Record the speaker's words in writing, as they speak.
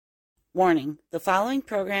Warning, the following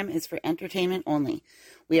program is for entertainment only.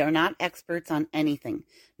 We are not experts on anything.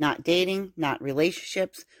 Not dating, not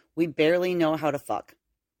relationships. We barely know how to fuck.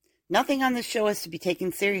 Nothing on this show is to be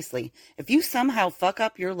taken seriously. If you somehow fuck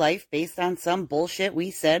up your life based on some bullshit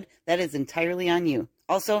we said, that is entirely on you.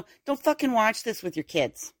 Also, don't fucking watch this with your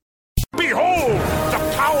kids. Behold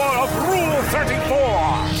the power of Rule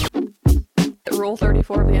 34! Rule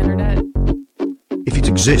 34 of the internet. If it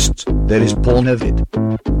exists, there is porn of it.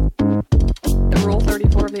 Rule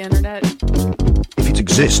 34 of the internet. If it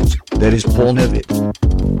exists, there is porn of it.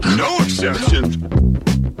 No exceptions!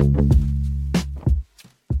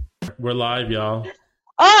 We're live, y'all.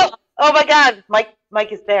 Oh my God,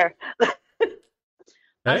 Mike is there.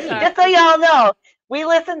 Hey. Just so y'all know, we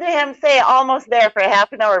listen to him say almost there for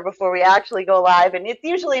half an hour before we actually go live, and it's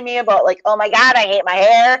usually me about like, oh my God, I hate my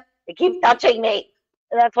hair. It keeps touching me.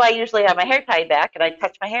 And that's why I usually have my hair tied back, and I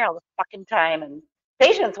touch my hair all the fucking time. And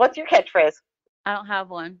Patience, what's your catchphrase? I don't have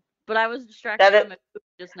one, but I was distracted by my food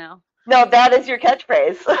just now. No, that is your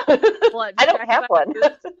catchphrase. What? I don't have one.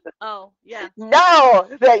 Oh, yeah. No,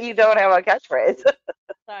 that you don't have a catchphrase.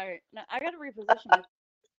 Sorry. No, I gotta reposition my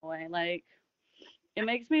way. Like, it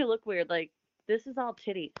makes me look weird. Like, this is all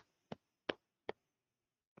titty.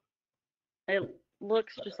 It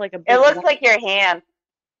looks just like a big It looks one. like your hand.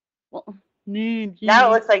 Well, Now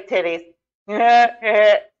it looks like titties.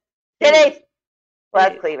 Titties! Well,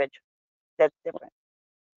 that's cleavage. That's different.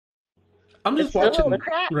 I'm just It's still watching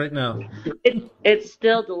crap. right now. It's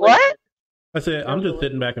still delicious. What? I said I'm just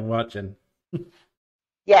sitting back and watching.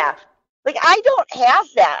 Yeah. Like, I don't have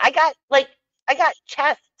that. I got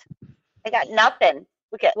chest. I got nothing.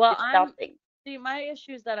 Look at Well, it's I'm- nothing. See, my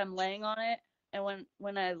issue is that I'm laying on it, and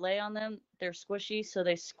when I lay on them, they're squishy, so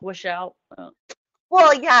they squish out.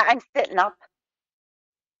 Well, yeah, I'm sitting up.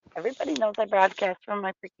 Everybody knows I broadcast from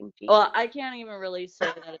my freaking feet. Well, I can't even really say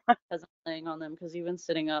that it's because I'm laying on them, because even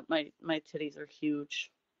sitting up, my titties are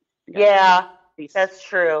huge. I got Yeah, these that's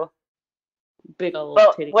true. big old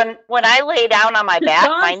But titties. when I lay down on my back,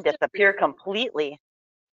 Don't mine say- disappear completely.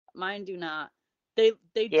 Mine do not. They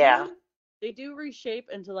Yeah. They do reshape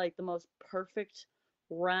into like the most perfect,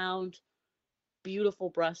 round, beautiful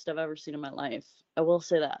breast I've ever seen in my life. I will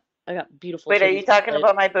say that. I got beautiful. Wait, are you titties, talking but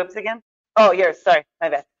about my boobs again? Oh, yours. Sorry, my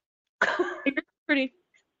bad. You're pretty.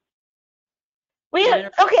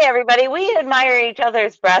 Okay, everybody. We admire each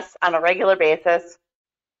other's breasts on a regular basis.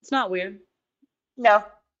 It's not weird. No,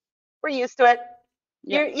 we're used to it.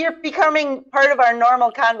 Yeah. You're becoming part of our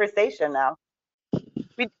normal conversation now.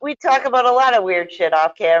 We talk about a lot of weird shit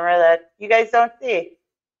off camera that you guys don't see.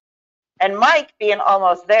 And Mike being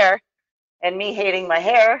almost there, and me hating my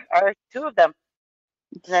hair are two of them.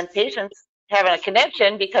 And then Patience having a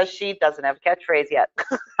connection because she doesn't have a catchphrase yet.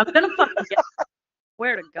 I'm gonna fucking get.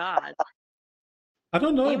 Swear to God. I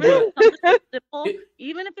don't know, Even if, but it's something simple, it-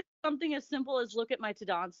 even if it's something as simple as look at my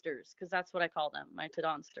todonsters, because that's what I call them, my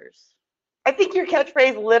todonsters. I think your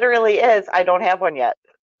catchphrase literally is, I don't have one yet.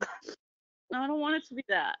 No, I don't want it to be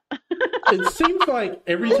that. it seems like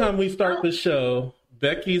every time we start the show,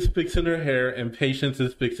 Becky's fixing her hair and Patience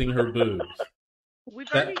is fixing her boobs. We've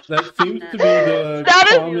already That seems to be the That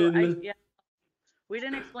is- common. yeah. We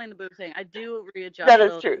didn't explain the boob thing. I do readjust That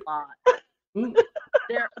is those true. a lot. Mm,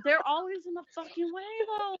 They're always in the fucking way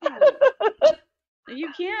though. You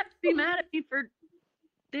can't be mad at me for.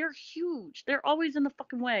 They're huge. They're always in the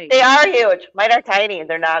fucking way. They are huge. Mine are tiny.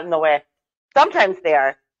 They're not in the way. Sometimes they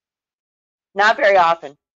are. Not very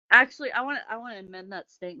often. Actually, I want to amend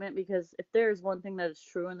that statement, because if there is one thing that is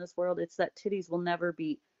true in this world, it's that titties will never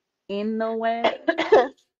be in the way.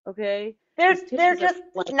 Okay. They're These titties are just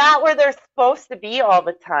like- not where they're supposed to be all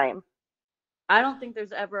the time. I don't think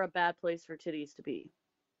there's ever a bad place for titties to be,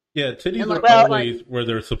 Yeah, titties And are well- always where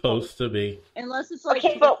they're supposed to be. unless it's like.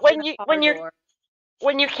 Okay, but when you're door.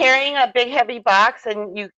 when you're carrying a big heavy box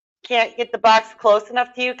and you can't get the box close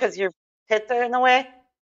enough to you because your tits are in the way,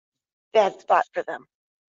 bad spot for them.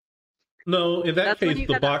 No, in that That's when case, you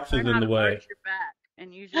the gotta box is learn how in the to way. arch your back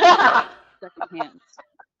and use your second hands,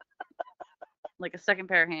 like a second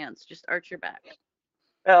pair of hands. Just arch your back.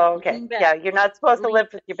 Oh, okay. Lean back. Yeah, you're not supposed to Lean-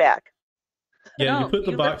 lift with your back. Yeah, you No, put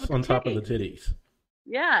the you box lift with on the top of the titties. titties.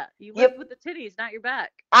 Yeah, you Yep. lift with the titties, not your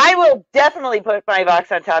back. I will definitely put my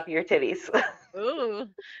box on top of your titties. Ooh,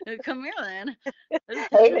 come here then.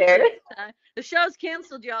 Hey there. The show's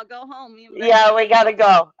canceled, y'all. Go home. Me and Becky. Yeah, we gotta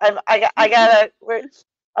go. I gotta.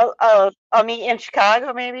 I'll meet you in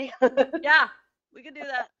Chicago, maybe. Yeah, we could do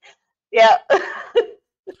that. Yeah,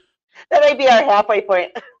 that may be our halfway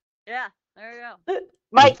point. Yeah, there you go.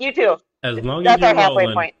 Mike, you too. As long That's as our you're halfway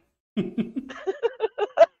rolling. point.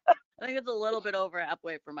 I think it's a little bit over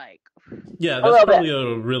halfway for Mike. Yeah, little that's bit. probably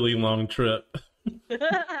a really long trip.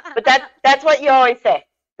 But that's what you always say,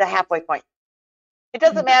 the halfway point. It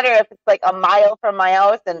doesn't matter if it's like a mile from my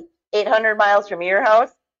house and 800 miles from your house.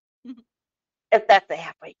 If that's the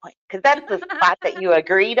halfway point, because that's the spot that you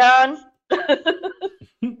agreed on.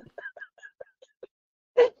 I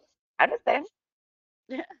understand.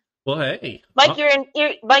 Well, hey. Mike, you're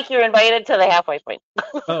invited to the halfway point.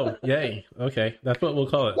 Oh, yay. Okay, that's what we'll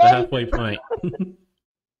call it, Yay. the halfway point.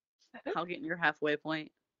 I'll get in your halfway point.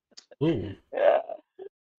 Ooh.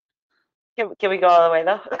 Can we go all the way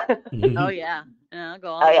though? Oh yeah, I'll go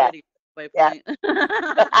all Oh, the yeah. way to your Yeah. halfway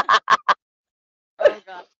point. Oh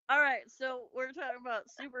god. All right, so we're talking about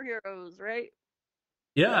superheroes, right?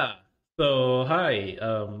 Yeah. So, hi.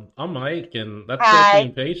 I'm Mike, and that's Hi.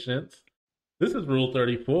 13 Patience. This is Rule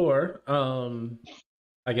 34.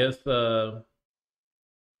 I guess, all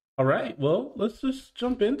right, well, let's just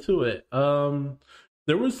jump into it.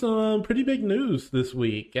 There was some pretty big news this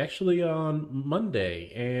week, actually on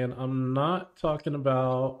Monday, and I'm not talking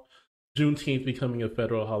about Juneteenth becoming a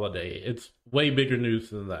federal holiday. It's way bigger news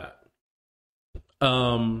than that.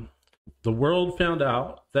 The world found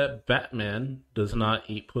out that Batman does not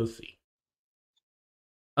eat pussy.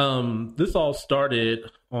 This all started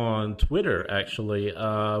on Twitter, actually.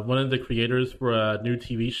 One of the creators for a new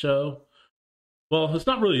TV show. Well, it's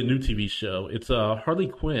not really a new TV show. It's Harley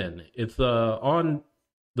Quinn. It's on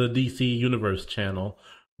the DC Universe channel,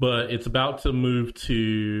 but it's about to move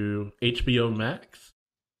to HBO Max,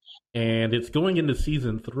 and it's going into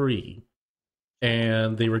season 3.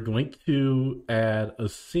 And they were going to add a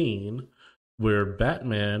scene where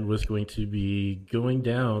Batman was going to be going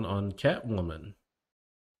down on Catwoman.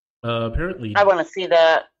 Apparently, I want to see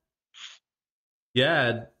that.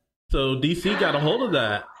 yeah. So DC got a hold of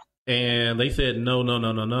that, and they said, no,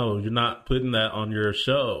 you're not putting that on your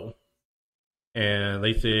show. And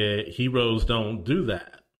they said, heroes don't do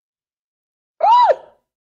that.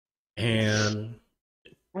 And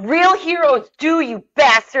Real heroes do, you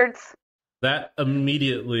bastards. that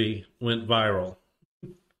immediately went viral.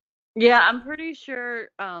 Yeah, I'm pretty sure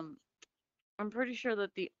that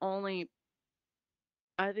the only,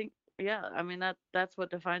 I think, yeah, I mean that's what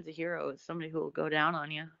defines a hero, is somebody who will go down on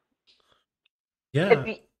you. Yeah.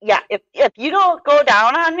 If you don't go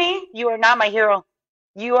down on me, you are not my hero.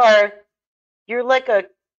 You're like a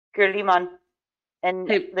girly man, and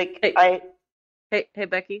Hey, Hey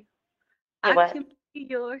Becky. Yeah, I what? can be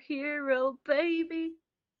your hero, baby.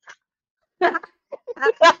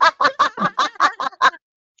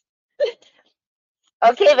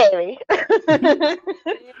 Okay, baby.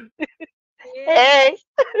 Hey.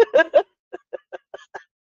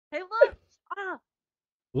 Hey, look. Ah,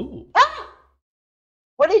 Ooh.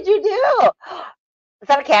 What did you do? Is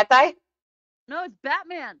that a cat's eye? no, it's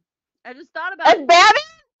Batman. I just thought about That's it. Batman?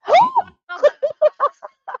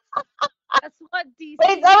 That's what DC.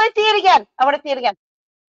 Wait, I want to see it again. I want to see it again.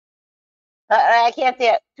 I can't see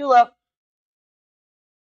it. Too low.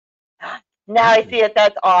 Now I see it.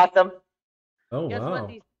 That's awesome. Oh, Guess wow. what?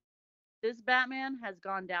 This Batman has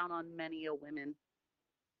gone down on many a women.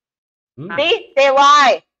 Mm. See? They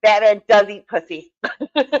lie. Batman does eat pussy.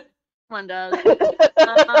 One does.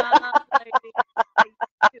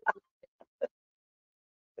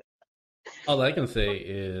 All I can say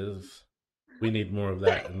is we need more of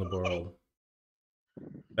that in the world.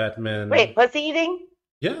 Batman. Wait, pussy eating?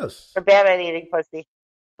 Yes. Or Batman eating pussy?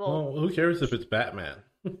 Well, who cares if it's Batman?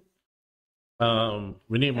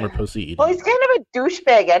 We need more pussy eating. Well, he's kind of a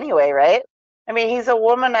douchebag anyway, right? I mean, he's a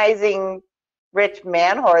womanizing rich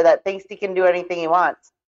man whore that thinks he can do anything he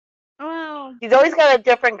wants. Well, He's always got a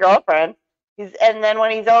different girlfriend. And then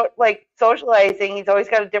when he's out like socializing, he's always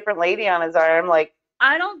got a different lady on his arm. Like,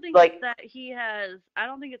 I don't think Like- it's that he has. I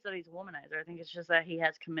don't think it's that he's a womanizer. I think it's just that he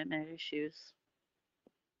has commitment issues.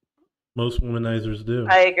 Most womanizers do.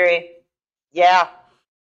 I agree. Yeah.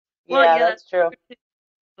 Well, Yeah, yeah, that's true.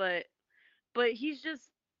 But he's just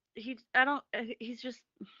he's just.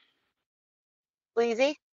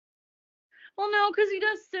 Sleazy? Well, no, because he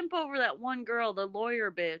does simp over that one girl, the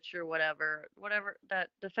lawyer bitch or whatever, that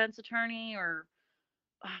defense attorney or.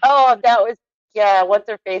 Oh, that was, yeah, what's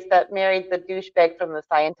her face that married the douchebag from the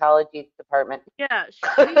Scientology department. Yeah,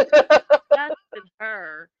 that's with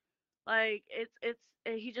her. Like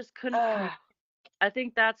he just couldn't. I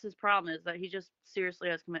think that's his problem, is that he just seriously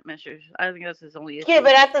has commitment issues. I think that's his only issue. Yeah,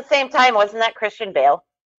 but at the same time, wasn't that Christian Bale?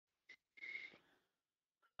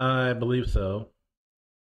 I believe so.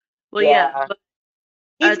 Well, yeah. But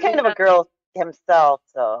He's I kind of think a girl himself,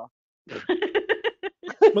 so.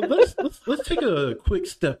 But let's take a quick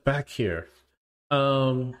step back here.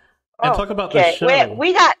 And talk about the show.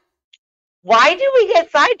 We got Why do we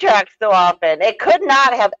get sidetracked so often? It could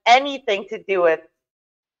not have anything to do with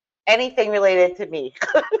anything related to me.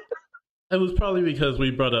 It was probably because we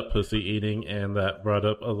brought up pussy eating, and that brought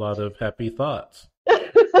up a lot of happy thoughts.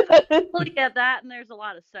 Well, yeah, that, and there's a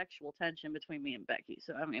lot of sexual tension between me and Becky.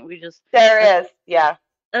 So, I mean, There is, yeah.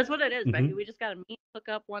 that's what it is, Becky. Mhm. We just got to meet, hook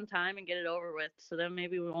up one time, and get it over with. So then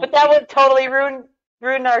maybe we won't. But that would totally ruin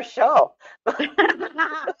our show.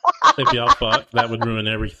 If y'all fuck, that would ruin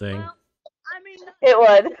everything. Well, I mean, It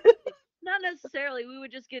would. not necessarily. We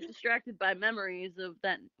would just get distracted by memories of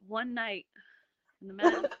that one night in the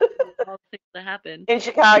middle of all the things that happened. In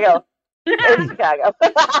Chicago. In Chicago.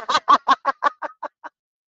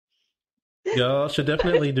 Y'all should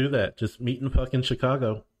definitely do that. Just meet and fuck in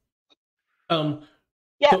Chicago. Yeah.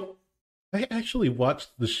 So I actually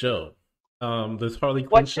watched the show. This Harley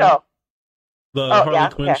Quinn What show? The Oh, Harley yeah,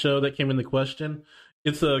 Quinn okay. show that came into question.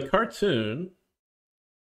 It's a cartoon,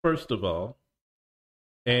 first of all,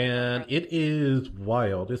 and it is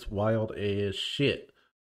wild. It's wild as shit.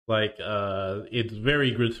 Like, it's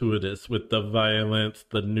very gratuitous with the violence,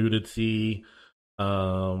 the nudity,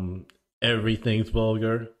 everything's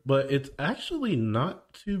vulgar, but it's actually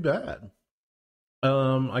not too bad.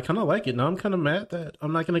 I kind of like it. Now I'm kind of mad that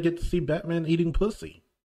I'm not going to get to see Batman eating pussy,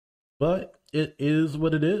 but it is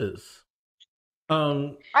what it is.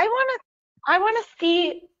 I want to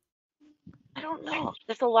see. I don't know.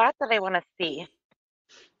 There's a lot that I want to see.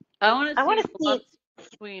 I want I wanna to see the love scene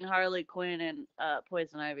between Harley Quinn and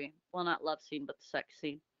Poison Ivy. Well, not love scene, but the sex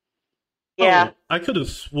scene. Yeah. Oh, I could have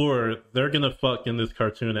swore they're going to fuck in this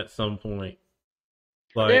cartoon at some point.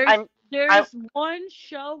 Like, There's one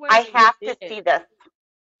show where I they have to did. see this.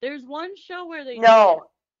 There's one show where they No.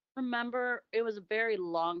 remember it was a very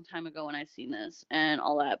long time ago when I seen this and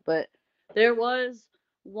all that, but there was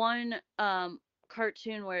one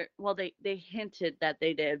cartoon where they hinted that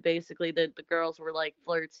they did. Basically the girls were like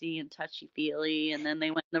flirty and touchy feely, and then they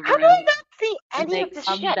went in the How room do I not see and any they of this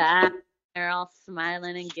come shit? back, they're all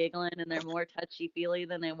smiling and giggling, and they're more touchy feely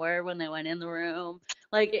than they were when they went in the room.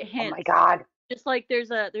 Like, it Oh hints. my god. Just like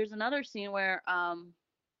there's another scene where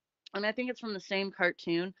and I think it's from the same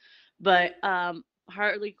cartoon, but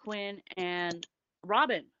Harley Quinn and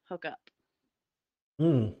Robin hook up,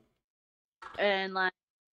 and like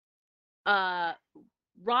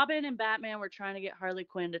Robin and Batman were trying to get Harley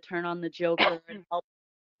Quinn to turn on the Joker and help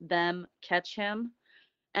them catch him,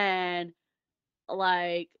 and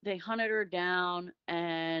like they hunted her down,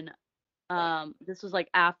 and this was like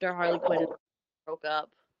after Harley Quinn broke up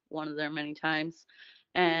one of their many times,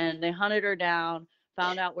 and they hunted her down,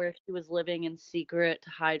 found out where she was living in secret to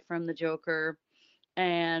hide from the Joker,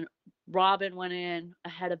 and Robin went in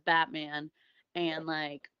ahead of Batman and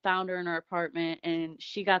like found her in her apartment, and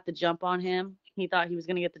she got the jump on him. He thought he was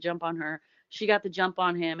going to get the jump on her. She got the jump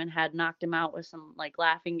on him and had knocked him out with some like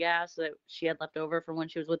laughing gas that she had left over from when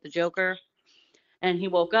she was with the Joker. And he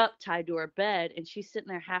woke up tied to her bed, and she's sitting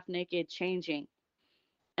there half naked changing.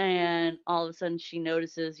 And all of a sudden she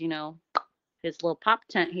notices, his little pop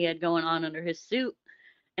tent he had going on under his suit.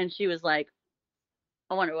 And she was like,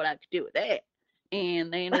 I wonder what I could do with that.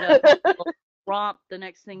 And they ended up having a little romp. The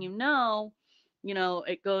next thing you know,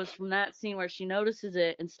 it goes from that scene where she notices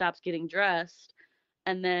it and stops getting dressed.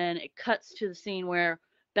 And then it cuts to the scene where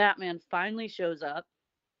Batman finally shows up.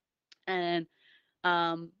 And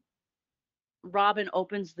Robin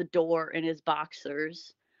opens the door in his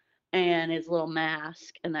boxers and his little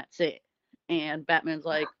mask, and that's it. And Batman's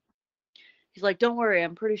like, he's like, don't worry,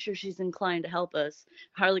 I'm pretty sure she's inclined to help us.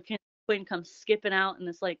 Harley Quinn comes skipping out in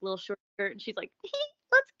this like little short skirt, and she's like,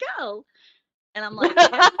 let's go. And I'm like,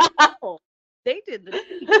 oh, they did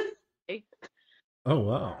this. oh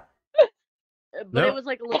wow. But No. it was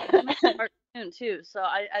like a little cartoon too. So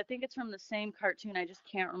I think it's from the same cartoon. I just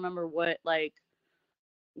can't remember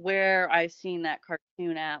where I seen that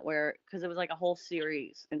cartoon at, because it was like a whole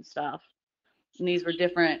series and stuff. And these were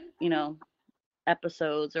different,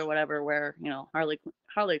 episodes or whatever where,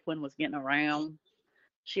 Harley Quinn was getting around.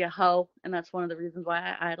 She a hoe, and that's one of the reasons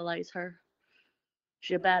why I idolize her.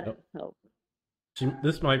 She a bad hoe.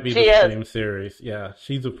 This might be She the is. same series. Yeah,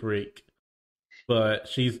 she's a freak. But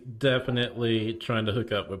she's definitely trying to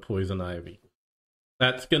hook up with Poison Ivy.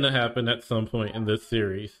 That's going to happen at some point in this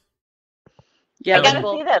series. Yeah, I gotta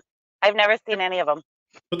both, see this. I've never seen any of them.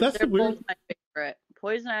 But that's they're the weird... both my favorite.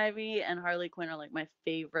 Poison Ivy and Harley Quinn are like my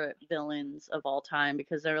favorite villains of all time,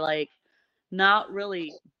 because they're like not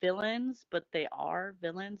really villains, but they are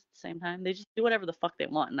villains at the same time. They just do whatever the fuck they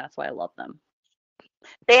want, and that's why I love them.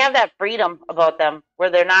 They have that freedom about them where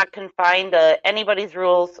they're not confined to anybody's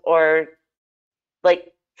rules or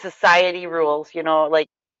like society rules, like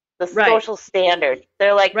the Right. social standard.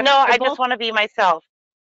 They're like, Right. no, They're I both- just want to be myself.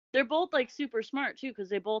 They're both like super smart too, because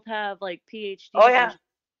they both have like PhDs Oh, yeah. and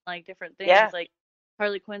like different things. Yeah. Like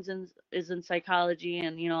Harley Quinn's is in psychology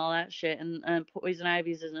and all that shit, and Poison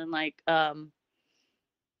Ivy's is in like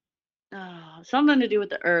something to do with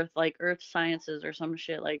the earth, like earth sciences or some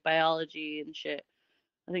shit, like biology and shit.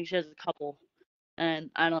 I think she has a couple.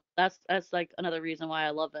 And I don't. That's like another reason why I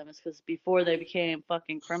love them, is because before they became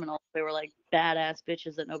fucking criminals, they were like badass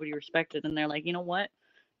bitches that nobody respected, and they're like, you know what?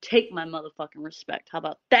 Take my motherfucking respect. How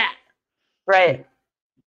about that? Right.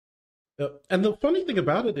 And the funny thing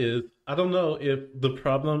about it is, I don't know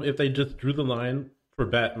if they just drew the line for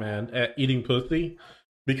Batman at eating pussy,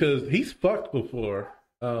 because he's fucked before.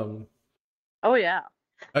 Oh yeah.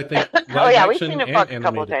 I think. Oh yeah, we've live-action seen it and fuck a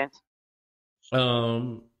couple of animated.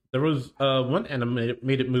 times. There was one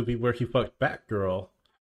animated movie where he fucked Batgirl. I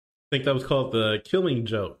think that was called The Killing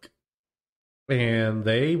Joke. And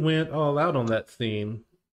they went all out on that scene.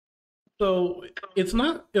 So it's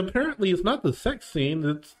not the sex scene.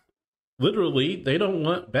 It's literally they don't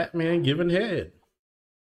want Batman giving head,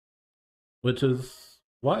 which is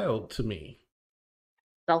wild to me.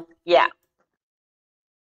 So Yeah.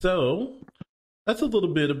 So that's a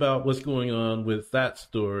little bit about what's going on with that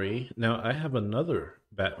story. Now I have another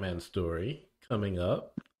Batman story coming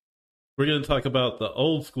up. We're going to talk about the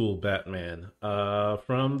old school Batman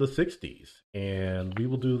from the 60s, and we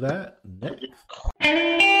will do that next.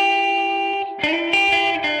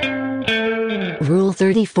 Rule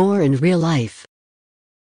 34 in real life.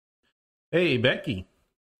 Hey, Becky.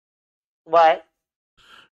 What?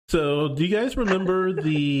 So, do you guys remember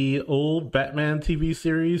the old Batman TV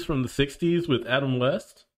series from the 60s with Adam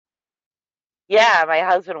West? Yeah, my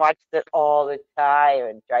husband watches it all the time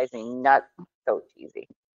and drives me nuts. So cheesy.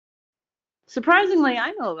 surprisingly,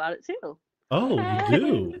 I know about it too. Oh, you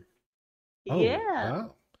do? Oh, Yeah.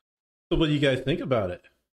 wow. So what do you guys think about it?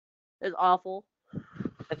 It's awful.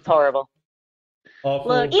 It's horrible.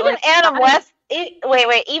 Awful. Look, Even like, Adam West.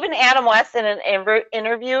 Wait. Even Adam West in an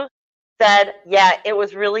interview said, "Yeah, it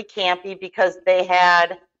was really campy because they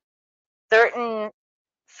had certain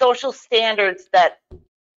social standards that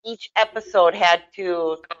each episode had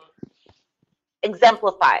to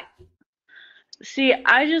exemplify." See,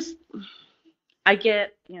 I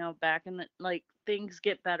get, back in the, like, things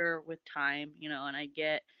get better with time, and I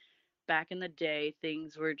get back in the day,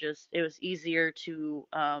 things were it was easier to,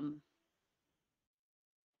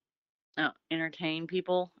 entertain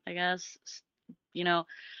people, I guess,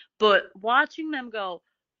 but watching them go,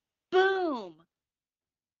 boom,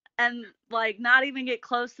 and, like, not even get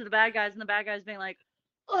close to the bad guys, and the bad guys being like,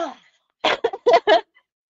 ugh,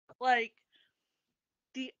 like,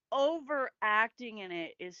 the overacting in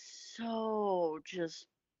it is so just.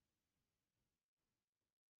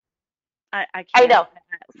 I can't. I know.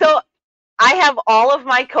 So I have all of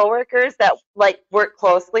my coworkers that work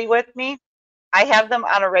closely with me. I have them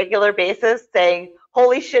on a regular basis saying,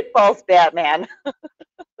 "Holy shit balls, Batman,"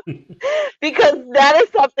 because that is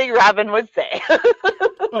something Robin would say.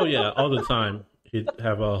 Oh yeah, all the time. He'd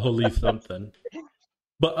have a holy something.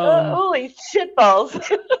 But Holy shit balls.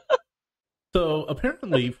 so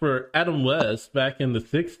apparently for Adam West back in the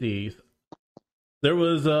 60s, there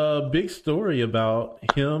was a big story about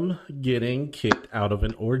him getting kicked out of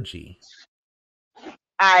an orgy.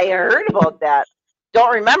 I heard about that.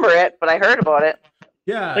 Don't remember it, but I heard about it.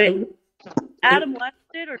 Yeah. Wait. Adam West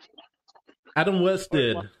did, or Adam West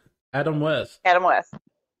did. Adam West. Adam West.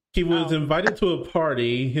 He was invited to a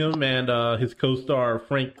party, him and his co-star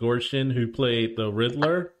Frank Gorshin, who played the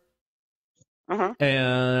Riddler.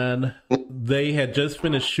 And they had just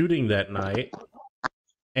finished shooting that night.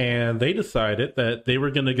 And they decided that they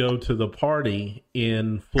were going to go to the party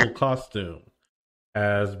in full costume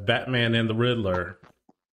as Batman and the Riddler.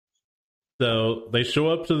 So they show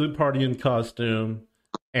up to the party in costume,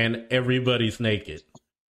 and everybody's naked.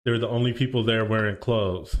 They're the only people there wearing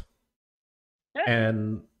clothes.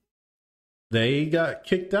 And they got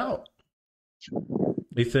kicked out.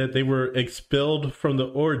 They said they were expelled from the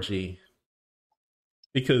orgy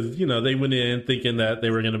because, they went in thinking that they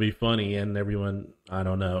were going to be funny, and everyone, I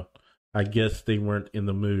don't know, I guess they weren't in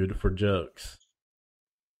the mood for jokes.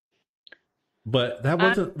 But that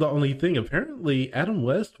wasn't the only thing. Apparently, Adam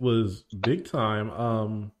West was big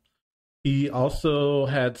time. He also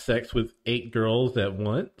had sex with 8 girls at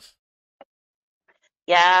once.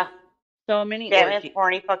 Yeah. so many Batman's orgies.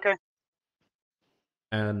 horny fucker.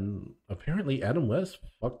 And apparently Adam West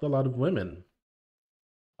fucked a lot of women.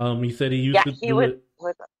 He said he used Yeah, to he do would.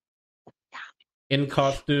 it in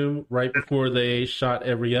costume right before they shot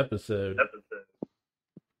every episode.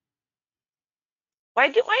 Why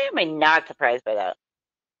am I not surprised by that?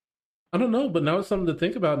 I don't know, but now it's something to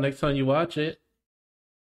think about next time you watch it.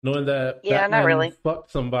 Knowing that Yeah, not Batman really.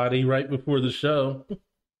 fucked somebody right before the show.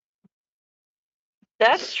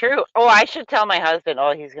 That's true. Oh, I should tell my husband.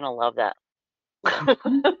 Oh, he's gonna love that.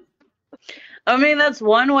 I mean, that's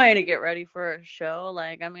one way to get ready for a show.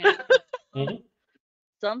 Like, I mean, Mhm.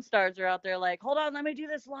 some stars are out there like, hold on, let me do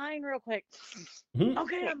this line real quick. Mhm.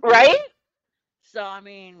 Okay, I'm Right? So, I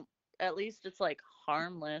mean, at least it's like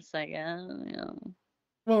harmless, I guess.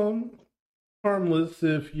 Well, harmless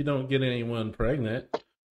if you don't get anyone pregnant.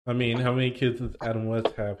 I mean, how many kids does Adam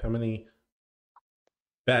West have? How many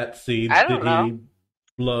bat seeds I did don't know. he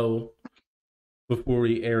blow before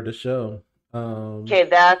he aired the show? Okay,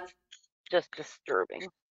 that's just disturbing.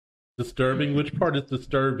 Disturbing? Which part is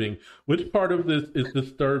disturbing? Which part of this is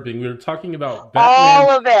disturbing? We're talking about All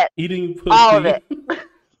Batman of it. eating pussy. All of it.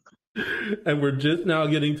 And we're just now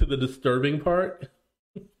getting to the disturbing part?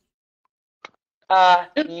 No.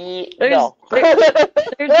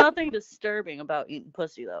 There's nothing disturbing about eating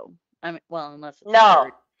pussy, though. I mean, well, unless it's No.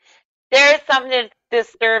 weird. There's something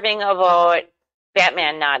disturbing about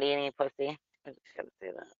Batman not eating pussy. I just gotta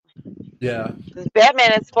say that. Yeah. 'Cause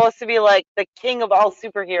Batman is supposed to be like the king of all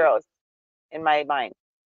superheroes, in my mind.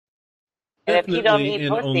 And if you don't Definitely eat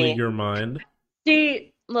in only pussy, your mind.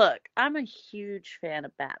 See, look, I'm a huge fan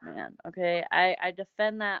of Batman, okay? I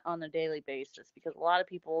defend that on a daily basis because a lot of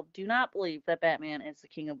people do not believe that Batman is the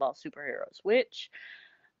king of all superheroes, which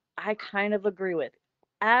I kind of agree with.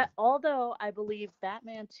 Although I believe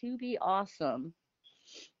Batman to be awesome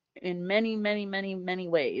in many, many, many, many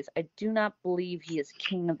ways, I do not believe he is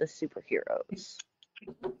king of the superheroes.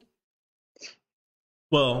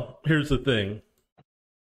 Well, here's the thing.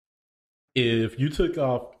 If you took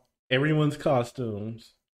off everyone's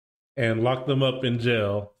costumes and locked them up in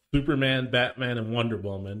jail, Superman, Batman, and Wonder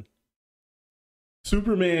Woman,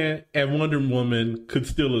 Superman and Wonder Woman could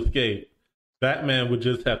still escape. Batman would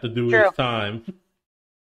just have to do True. his time.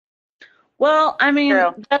 Well, I mean,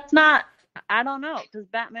 True. that's not, I don't know, because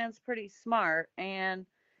Batman's pretty smart, and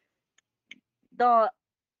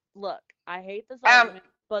look, I hate this argument,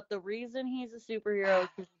 but the reason he's a superhero is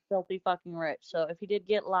because he's filthy fucking rich. So if he did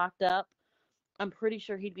get locked up, I'm pretty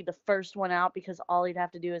sure he'd be the first one out because all he'd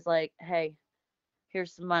have to do is like, hey,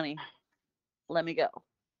 here's some money. Let me go.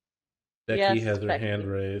 Becky Yes, has her Becky. hand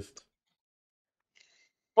raised.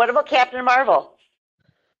 what about Captain Marvel?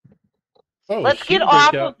 Oh, Let's she get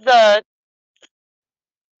off break out. of the.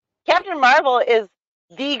 Captain Marvel is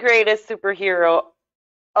the greatest superhero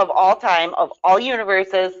of all time, of all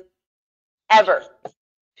universes, ever.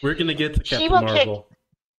 We're going to get to She Captain will Marvel.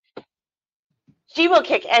 She will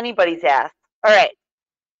kick anybody's ass. All right.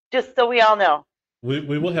 Just so we all know. We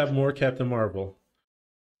will have more Captain Marvel.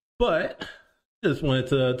 But just wanted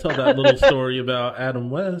to tell that little story about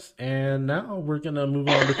Adam West, and now we're going to move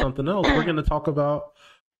on to something else. We're going to talk about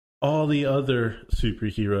all the other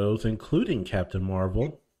superheroes, including Captain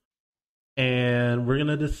Marvel, and we're going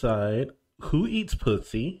to decide who eats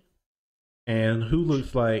pussy and who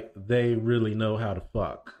looks like they really know how to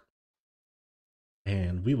fuck.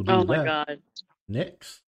 And we will do Oh my that god.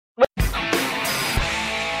 next.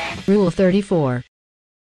 Rule 34.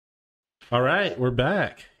 All right, we're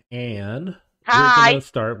back, and we're Hi. going to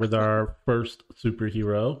start with our first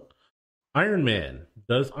superhero, Iron Man.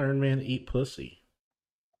 Does Iron Man eat pussy?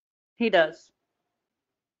 He does.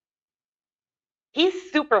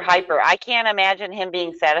 He's super hyper. I can't imagine him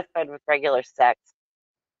being satisfied with regular sex.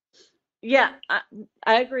 Yeah,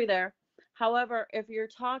 I agree there. However, if you're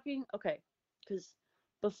talking, okay, because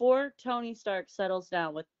before Tony Stark settles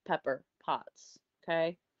down with Pepper Potts,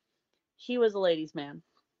 okay, he was a ladies' man,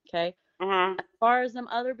 okay? Mm-hmm. As far as them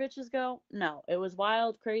other bitches go, no. It was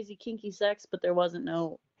wild, crazy, kinky sex, but there wasn't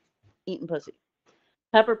no eating pussy.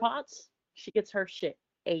 Pepper Potts, she gets her shit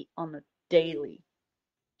ate on the daily.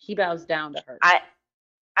 He bows down to her. I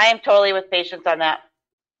am totally with Patience on that.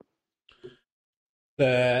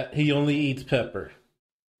 That he only eats pepper.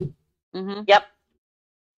 Mm-hmm. Yep.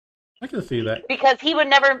 I can see that. Because he would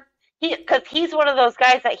never, because he's one of those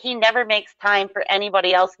guys that he never makes time for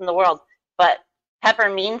anybody else in the world. But Pepper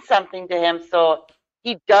means something to him, so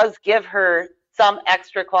he does give her some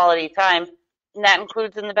extra quality time, and that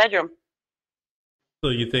includes in the bedroom. So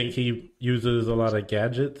you think he uses a lot of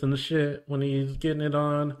gadgets and shit when he's getting it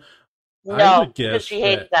on? I No, would guess because she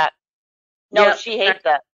hates that. No, Yep. she hates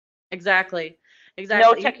that. Exactly.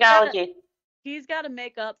 No technology. He's got to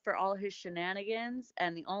make up for all his shenanigans,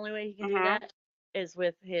 and the only way he can do Mhm. that is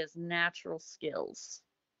with his natural skills.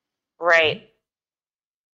 Right.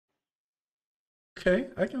 Okay,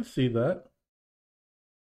 I can see that.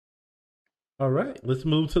 All right, let's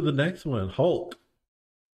move to the next one. Hulk.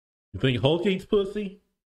 You think Hulk eats pussy?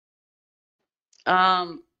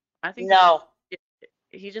 I think No.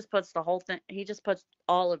 he just puts the whole thing. He just puts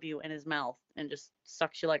all of you in his mouth and just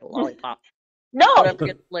sucks you like a lollipop. No. Whatever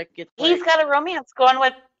gets licked gets He's licked. got a romance going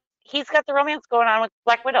with. He's got the romance going on with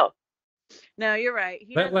Black Widow. No, you're right.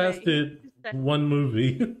 He That doesn't- lasted one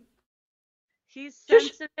movie. He's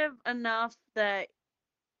sensitive enough that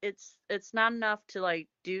it's not enough to like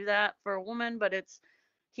do that for a woman, but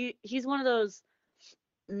he's one of those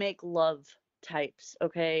make love types,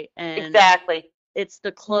 okay? And Exactly. it's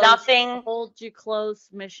the close, Nothing. hold you close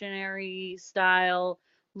missionary style,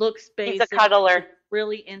 looks basic, He's a cuddler.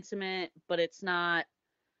 really intimate, but it's not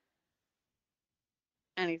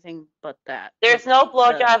anything but that. There's no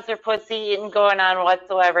blowjobs or pussy eating going on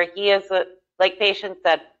whatsoever. He is, like Patience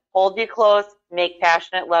said, hold you close, make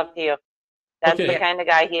passionate love to you. That's Okay. the kind of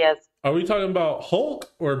guy he is. Are we talking about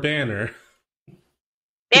Hulk or Banner?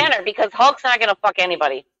 Banner, because Hulk's not going to fuck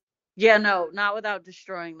anybody. Yeah, no, not without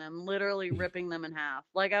destroying them, literally ripping them in half.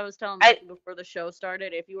 Like I was telling you before the show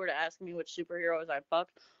started, if you were to ask me which superheroes I'd fuck,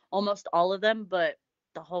 almost all of them, but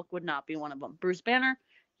the Hulk would not be one of them. Bruce Banner,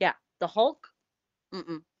 yeah. The Hulk,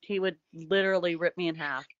 he would literally rip me in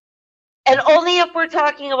half. And only if we're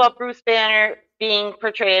talking about Bruce Banner being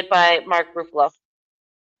portrayed by Mark Ruffalo.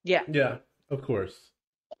 Yeah. Yeah, of course.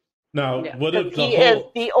 Now, Yeah. what if the He is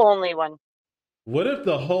Hulk? the only one. What if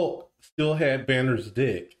the Hulk still had Banner's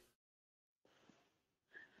dick?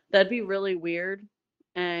 That'd be really weird.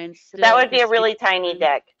 And still That would be a just- really tiny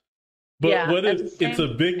dick. But Yeah, what at the if it's a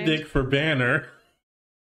same big time- dick for Banner?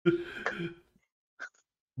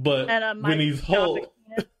 But and a when he's Hulk, microscopic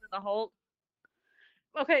penis for the Hulk.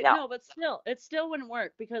 Okay, No. no, but still, it still wouldn't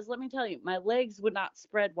work because let me tell you, my legs would not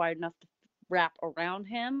spread wide enough to wrap around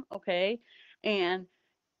him. Okay, and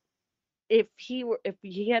if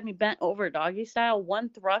he had me bent over doggy style, one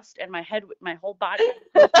thrust and my head, my whole body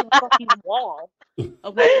would go to a fucking wall.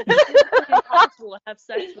 Okay, it's impossible to have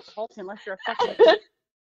sex with the Hulk unless you're a fucking.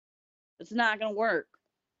 It's not gonna work,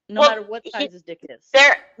 no Well, matter what size his dick is.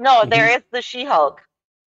 There is the She-Hulk.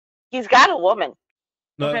 He's got a woman.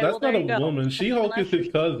 no, Okay, that's well, there not you a go. woman. She-Hulk is his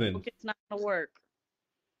cousin. It's not gonna work.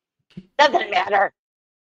 Doesn't matter.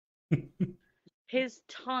 His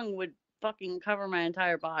tongue would fucking cover my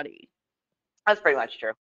entire body. That's pretty much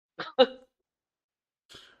true.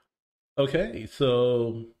 Okay,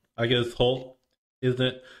 so I guess Hulk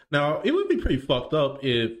isn't. Now, it would be pretty fucked up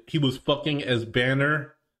if he was fucking as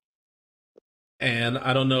Banner and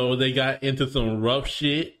I don't know, they got into some rough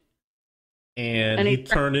shit and he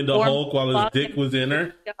turned into Hulk while his dick was in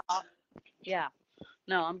her. Yeah.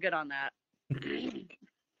 No, I'm good on that.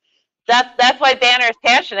 That's why Banner is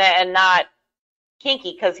passionate and not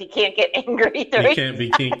kinky, because he can't get angry. He can't be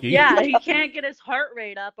kinky. Yeah, he can't get his heart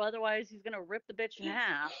rate up, otherwise he's gonna rip the bitch in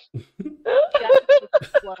half. He gotta be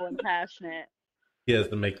slow and passionate. He has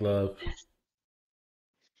to make love.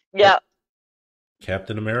 Yeah.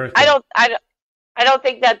 Captain America. I don't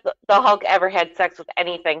think that the Hulk ever had sex with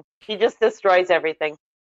anything. He just destroys everything.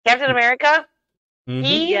 Captain America, Mhm.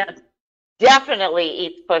 he definitely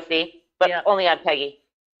eats pussy, but only on Peggy.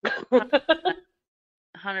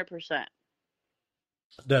 100%.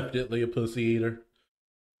 Definitely a pussy eater.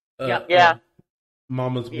 Yeah.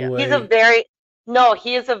 Mama's Yeah. boy. He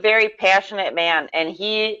is a very passionate man, and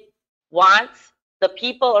he wants the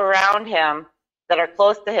people around him that are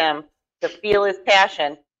close to him to feel his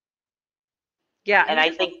passion. Yeah, And he I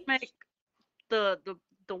just think- wants to make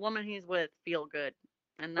the woman he's with feel good,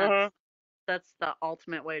 and Mhm. that's the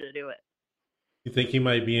ultimate way to do it. You think he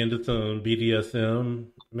might be into some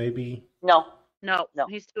BDSM, maybe? No. No,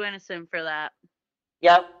 he's too innocent for that.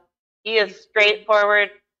 Yep. He is straightforward.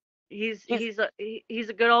 He's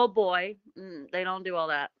a good old boy. They don't do all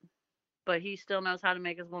that, but he still knows how to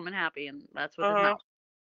make his woman happy, and that's with his mouth.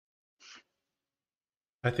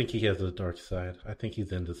 I think he has a dark side. I think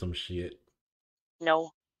he's into some shit.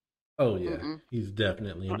 No. Oh, yeah. He's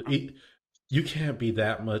definitely into you can't be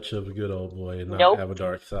that much of a good old boy and not Nope. have a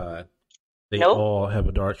dark side. They Nope. all have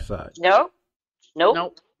a dark side. Nope.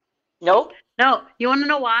 Nope. Nope. No, you want to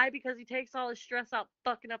know why? Because he takes all his stress out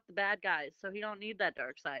fucking up the bad guys, so he don't need that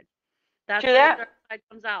dark side. That's True where that. the dark side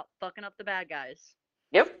comes out, fucking up the bad guys.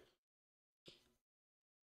 Yep.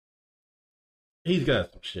 He's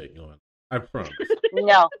got some shit going. I promise.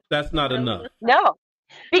 No. That's not enough. No.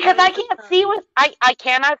 Because I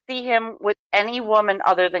cannot see him with any woman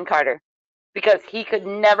other than Carter. Because he could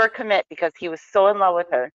never commit because he was so in love with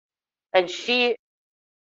her. And she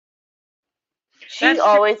That's true.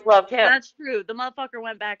 always loved him. That's true. The motherfucker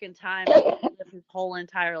went back in time and lived his whole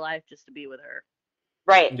entire life just to be with her.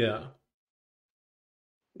 Right. Yeah.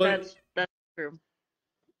 But That's true.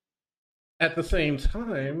 at the same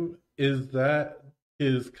time, is that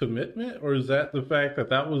his commitment, or is that the fact that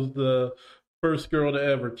that was the first girl to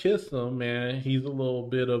ever kiss him? Man, he's a little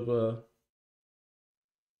bit of a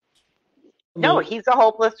No, little. he's a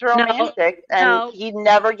hopeless romantic, and no. he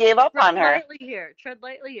never gave up on her. Tread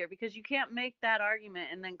lightly here, because you can't make that argument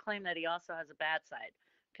and then claim that he also has a bad side,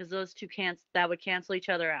 because those two that would cancel each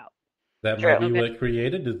other out. That True. might be Okay. what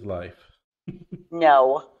created his life.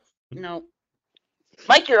 No. No.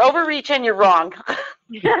 Mike, you're overreaching. You're wrong.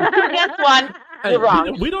 Against one. Hey, You're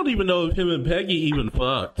wrong. we don't even know if him and Peggy even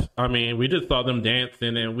fucked. I mean, we just saw them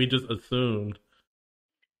dancing and we just assumed.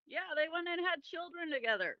 Yeah, they went and had children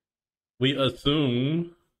together. We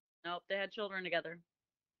assume. Nope, they had children together.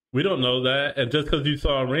 We don't know that. And just because you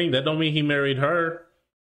saw a ring, that don't mean he married her.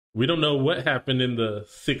 We don't know what happened in the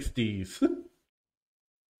 60s.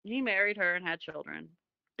 He married her and had children.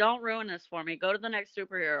 Don't ruin this for me. Go to the next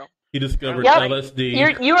superhero. He discovered Yep.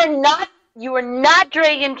 LSD. You are not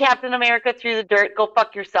dragging Captain America through the dirt. Go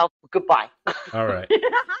fuck yourself. Goodbye. All right.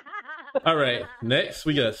 All right. Next,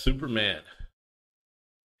 we got Superman.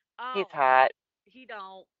 Oh, He's hot. He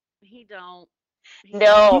don't.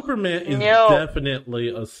 No. Superman is No. definitely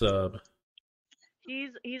a sub.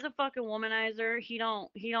 He's a fucking womanizer. He don't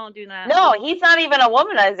do that. No, he's not even a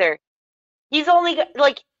womanizer. He's only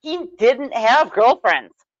he didn't have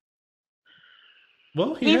girlfriends.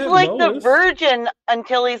 Well, he He's had like Lois. the virgin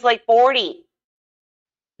until he's like 40.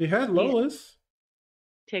 He had Lois.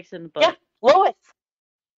 Takes in the book. Yeah, Lois.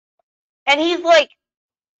 And he's like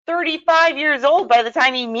 35 years old by the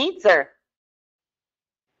time he meets her.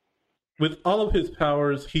 With all of his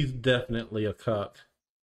powers, he's definitely a cuck.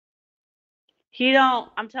 He don't.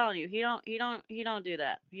 I'm telling you, he don't do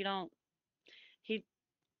that. He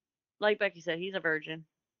like Becky said, he's a virgin.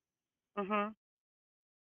 Mm-hmm.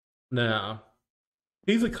 Now,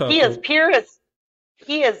 he's a cuck. He is purest.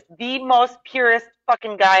 He is the most purest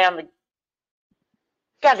fucking guy on the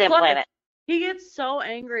goddamn Plus, planet. He gets so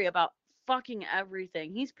angry about fucking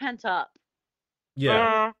everything. He's pent up.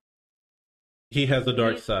 Yeah, he has a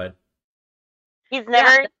dark side. He's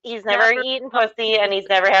never never- eaten pussy, and he's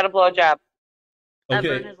never had a blowjob. Ever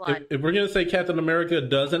in Okay, his life. if we're gonna say Captain America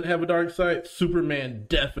doesn't have a dark side, Superman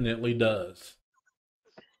definitely does.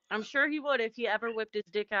 I'm sure he would if he ever whipped his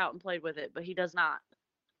dick out and played with it, but he does not.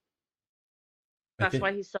 That's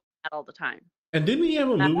why he's so mad all the time. And didn't he have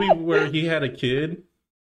a movie where he had a kid?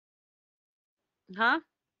 Huh?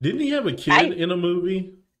 Didn't he have a kid in a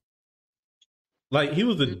movie? Like, he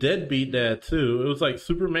was a deadbeat dad, too. It was like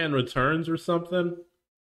Superman Returns or something.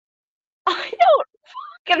 I don't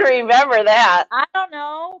fucking remember that. I don't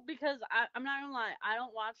know, because I'm not gonna lie, I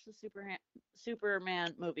don't watch the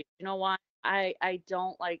Superman movie. You know why? I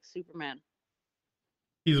don't like Superman.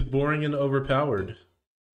 He's boring and overpowered.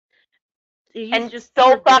 He's And just so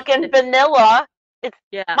super fucking basic. vanilla.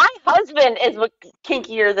 Yeah. My husband is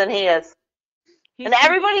kinkier than he is. He's And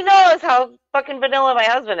everybody knows how fucking vanilla my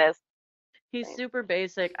husband is. He's super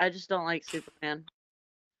basic. I just don't like Superman.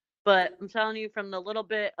 But I'm telling you, from the little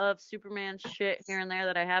bit of Superman shit here and there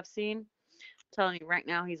that I have seen, I'm telling you right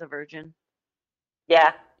now, he's a virgin.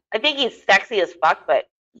 Yeah. I think he's sexy as fuck, but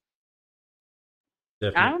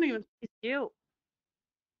Definitely. I don't even think he's cute.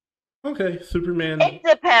 Okay, Superman it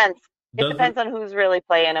depends. It doesn't, depends on who's really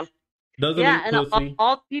playing him. doesn't Yeah, eat and pussy.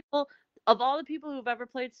 of all the people who've ever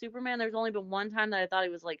played Superman, there's only been one time that I thought he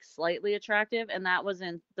was like slightly attractive, and that was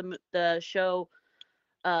in the show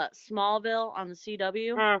Smallville on the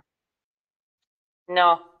CW.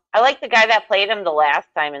 No. I like the guy that played him the last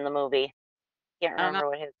time in the movie. Can't I don't remember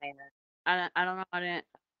what his name is. I don't know. I didn't.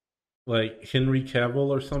 Like Henry Cavill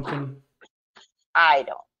or something? I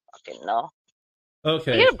don't fucking know.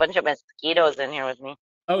 Okay. You get a bunch of mosquitoes in here with me.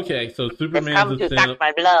 Okay, so It's Superman's come a to suck simp,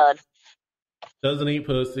 my blood. doesn't eat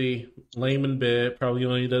pussy, lame in bed, probably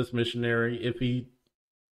only does missionary if he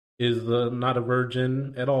is not a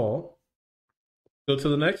virgin at all. Go to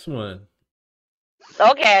the next one.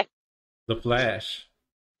 Okay. The Flash.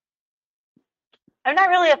 I'm not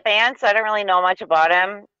really a fan, so I don't really know much about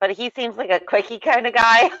him. But he seems like a quickie kind of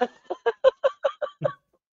guy.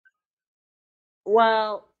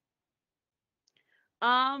 Well,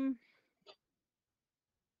 I'm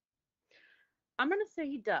gonna say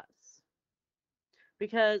he does,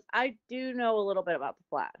 because I do know a little bit about the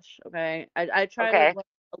Flash. Okay, I try to learn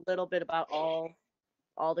a little bit about all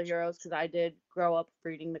the heroes, because I did grow up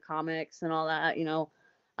reading the comics and all that. You know,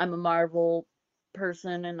 I'm a Marvel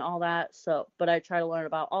person and all that. So, but I try to learn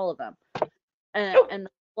about all of them. And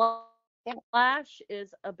the Flash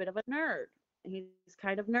is a bit of a nerd. He's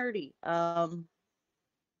kind of nerdy.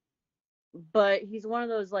 But he's one of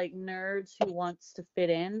those like nerds who wants to fit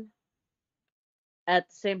in. At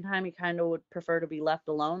the same time, he kind of would prefer to be left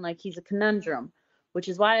alone. Like, he's a conundrum which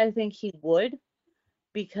is why I think he would,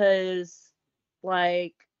 because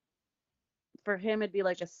like for him it'd be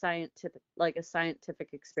like a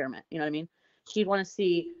scientific experiment. You know what I mean? He'd want to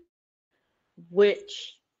see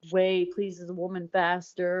which way pleases a woman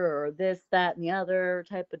faster, or this, that, and the other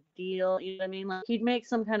type of deal. You know what I mean? Like he'd make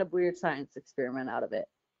some kind of weird science experiment out of it.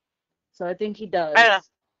 So I think he does. I don't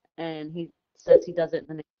know. And he says he does it in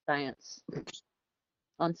the name of science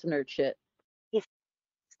on some nerd shit.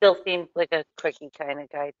 Still seems like a quickie kind of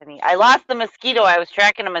guy to me. I lost the mosquito. I was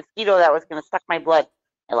tracking a mosquito that was going to suck my blood.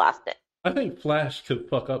 I lost it. I think Flash could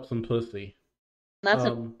fuck up some pussy. That's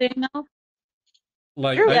a thing, though.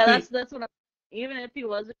 Like, True. Yeah, I think, that's what. Even if he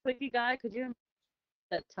was a quickie guy, could you make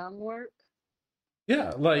that tongue work?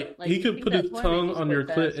 yeah, like Like, he you could think put that his toy tongue makes on you your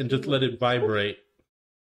go clit fast, and too? just let it vibrate.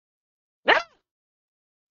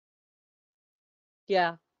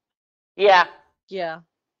 Yeah, Yeah. yeah.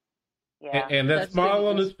 Yeah. And that That's smile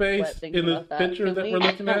on thinking his face wet thinking in this about that. picture Can that we- we're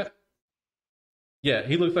looking at, yeah,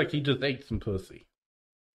 he looks like he just ate some pussy.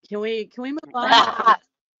 Can we move on?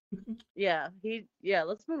 Yeah,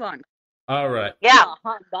 let's move on. All right. Yeah. Oh,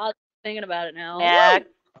 hot God, thinking about it now. Next.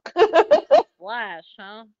 Flash,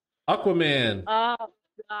 huh? Aquaman. Oh,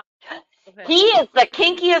 God. Okay. He is the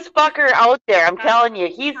kinkiest fucker out there. I'm telling you.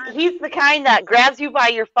 He's the kind that grabs you by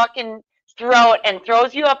your fucking throat and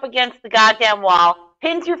throws you up against the goddamn wall,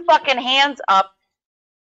 pins your fucking hands up,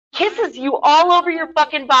 kisses you all over your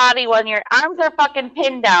fucking body when your arms are fucking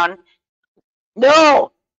pinned down.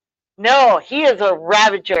 No, he is a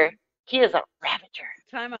ravager. He is a ravager.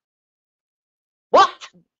 Time out. What?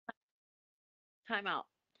 Time out.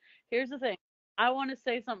 Here's the thing. I want to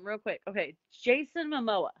say something real quick. Okay, Jason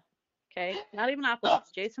Momoa. Okay, not even Aquaman.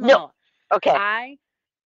 Jason Momoa. No. Okay. I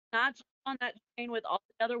not jumped on that train with all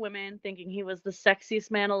the other women, thinking he was the sexiest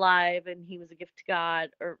man alive and he was a gift to God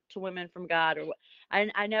or to women from God. Or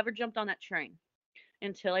I never jumped on that train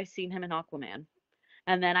until I seen him in Aquaman,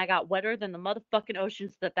 and then I got wetter than the motherfucking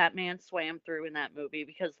oceans that man swam through in that movie.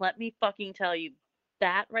 Because let me fucking tell you,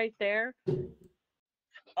 that right there.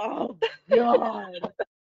 Oh God.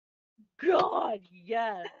 God,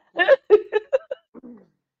 yes.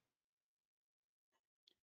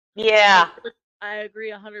 Yeah. I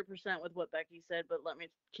agree 100% with what Becky said, but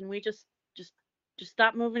can we just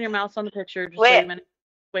stop moving your mouse on the picture? Just wait a minute.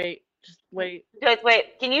 Wait, just wait. Just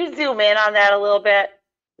wait. Can you zoom in on that a little bit?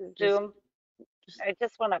 Zoom. I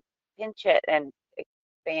just want to pinch it and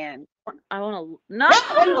expand. I want to. No!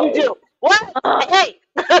 What did you do? What? Hey!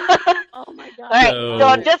 Oh my God. All right.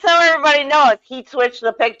 No. So just so everybody knows, he switched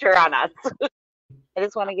the picture on us. I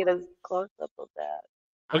just want to get a close up of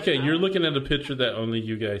that. Okay, you're looking at a picture that only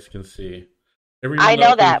you guys can see. I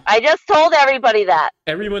know that. I just told everybody that.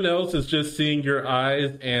 Everyone else is just seeing your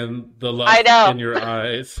eyes and the I lust know. in your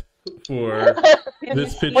eyes for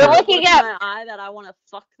this picture. We're looking at. my eye that I want to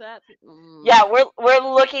fuck that. Yeah, we're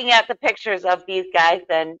looking at the pictures of these guys,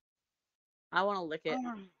 and I want to lick it.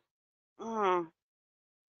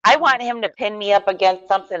 I want him to pin me up against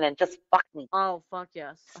something and just fuck me Oh fuck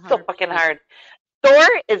yes. so 100%. fucking hard. Thor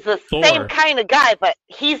is the Thor. same kind of guy, but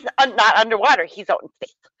he's not underwater. He's out in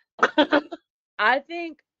space. I think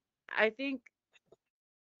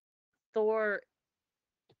Thor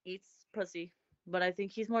eats pussy, but I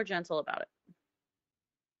think he's more gentle about it.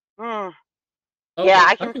 Mm. Oh, Yeah,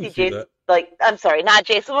 I can see Jason. that. Like, I'm sorry, not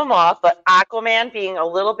Jason Momoa, but Aquaman being a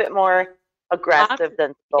little bit more aggressive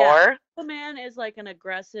than Thor. Aquaman is like an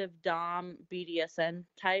aggressive dom BDSM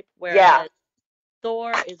type, whereas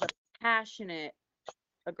Thor is a passionate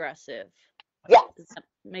aggressive. Yeah. Does that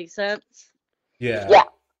make sense? Yeah. Yeah.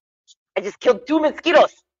 I just killed 2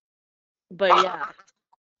 mosquitoes. But yeah,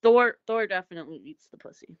 Thor definitely eats the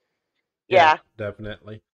pussy. Yeah.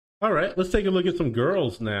 Definitely. All right, let's take a look at some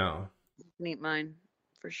girls now. Neat mine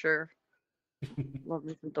for sure. Love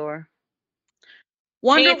me some Thor.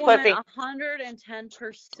 Wonder eats Woman, pussy.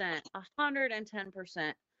 110%.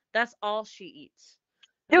 110%. That's all she eats.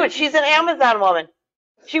 Dude, she's an Amazon woman.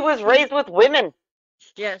 She was raised with women.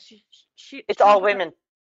 Yeah, she It's she all don't put- women.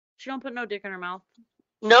 She don't put no dick in her mouth.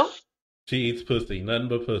 No? She eats pussy, nothing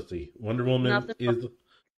but pussy. Wonder Woman Nothing is.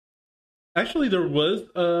 Actually, there was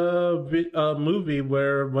a movie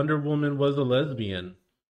where Wonder Woman was a lesbian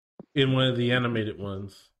in one of the animated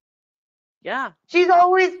ones. Yeah. She's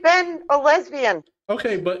always been a lesbian.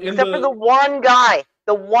 Okay, but in Except for the one guy.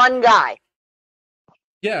 The one guy.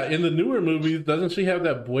 yeah, in the newer movies, doesn't she have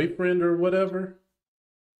that boyfriend or whatever?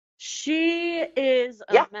 She is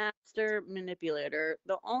a Yeah. master manipulator.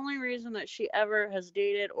 The only reason that she ever has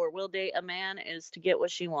dated or will date a man is to get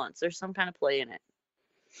what she wants. There's some kind of play in it.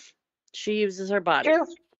 She uses her body. True.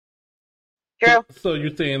 True. So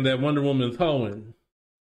you're saying that Wonder Woman's hoeing?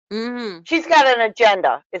 Mm-hmm. She's got an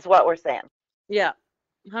agenda, is what we're saying. Yeah,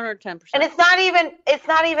 110%. And it's not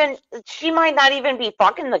even, she might not even be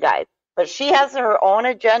fucking the guy, but she has her own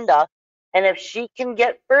agenda. And if she can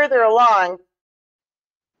get further along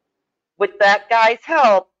with that guy's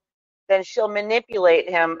help, then she'll manipulate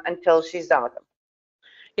him until she's done with him.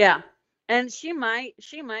 Yeah. And she might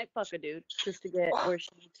fuck a dude just to get where she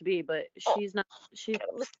needs to be, but she's not. She's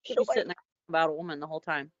sitting there about a woman the whole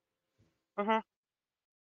time. Mm-hmm.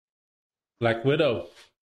 Black Widow.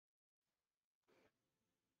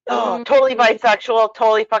 Oh, totally bisexual,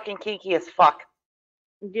 totally fucking kinky as fuck.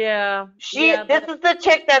 Yeah. This is the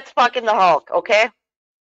chick that's fucking the Hulk, okay?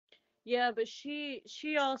 Yeah, but she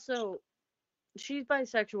also, she's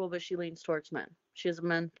bisexual, but she leans towards men. She has a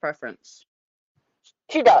men's preference.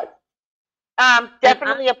 She does.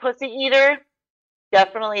 Definitely a pussy eater.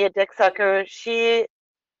 Definitely a dick sucker.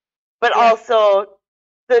 But also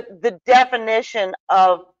the definition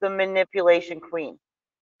of the manipulation queen.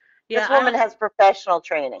 Yeah, this woman has professional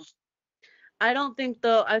training. I don't think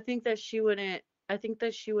though. I think that she wouldn't. I think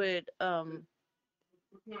that she would.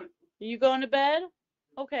 You going to bed?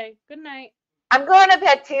 Okay. Good night. I'm going to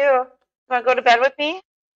bed too. Want to go to bed with me?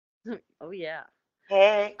 Oh yeah.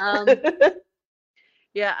 Hey.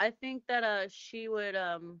 Yeah, I think that she would.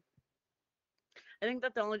 I think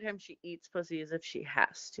that the only time she eats pussy is if she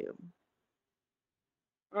has to.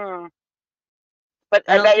 But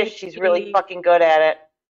I bet you she's really fucking good at it.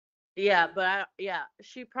 Yeah, but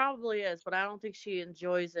she probably is, but I don't think she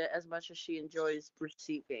enjoys it as much as she enjoys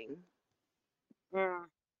receiving.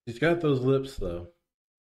 She's got those lips though.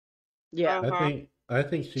 Yeah. I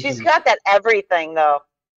think she's got that everything though.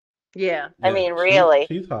 Yeah. I mean, really.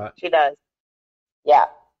 She's hot. She does. Yeah.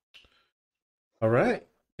 All right.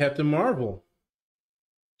 Captain Marvel.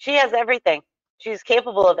 She has everything. She's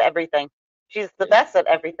capable of everything. She's the best at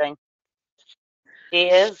everything. She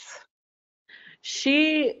is.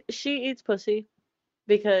 She eats pussy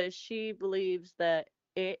because she believes that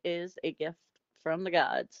it is a gift from the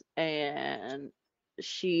gods, and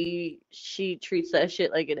she treats that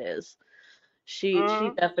shit like it is. She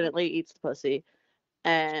definitely eats the pussy,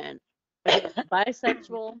 and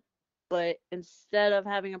bisexual, but instead of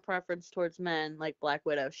having a preference towards men like Black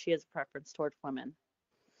Widow, she has a preference towards women.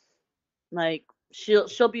 Like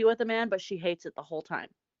she'll be with a man, but she hates it the whole time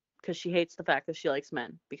because she hates the fact that she likes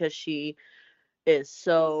men because she is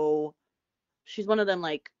so. She's one of them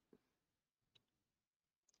like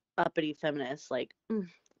uppity feminists, like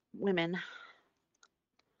women.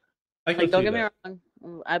 Like, don't get me wrong,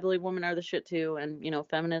 I believe women are the shit too, and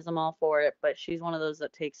feminism all for it. But she's one of those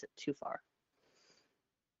that takes it too far.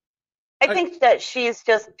 I think that she's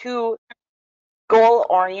just too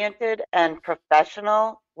goal-oriented and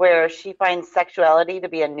professional, where she finds sexuality to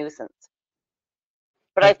be a nuisance.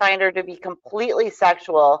 But I find her to be completely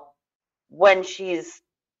sexual when she's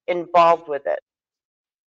involved with it.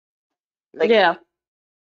 Yeah.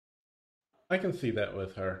 I can see that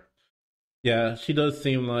with her. Yeah, she does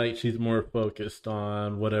seem like she's more focused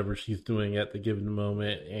on whatever she's doing at the given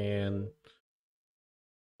moment, and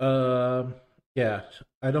yeah,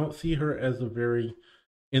 I don't see her as a very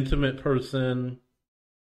intimate person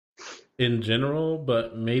in general,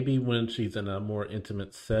 but maybe when she's in a more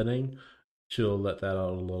intimate setting, she'll let that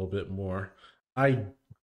out a little bit more.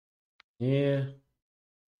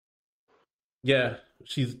 Yeah,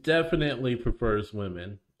 she's definitely prefers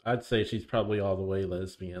women. I'd say she's probably all the way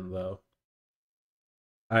lesbian, though.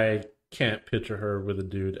 I can't picture her with a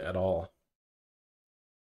dude at all.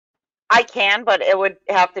 I can, but it would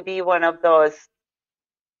have to be one of those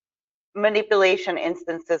manipulation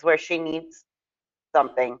instances where she needs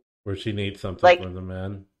something. Where she needs something from the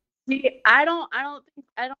man. I don't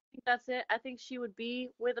think that's it. I think she would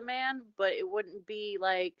be with a man, but it wouldn't be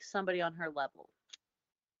like somebody on her level.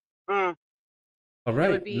 All right.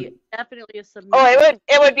 It would be definitely a submission. Oh,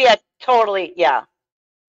 it would be a totally, yeah.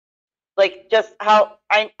 Like just how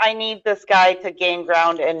I need this guy to gain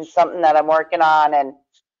ground in something that I'm working on, and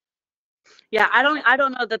yeah, I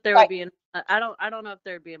don't know that there would be I don't know if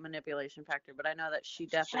there would be a manipulation factor, but I know that she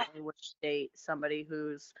definitely would date somebody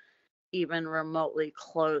who's even remotely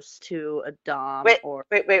close to a dom. Wait.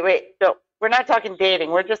 No, we're not talking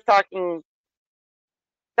dating. We're just talking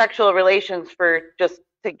sexual relations for just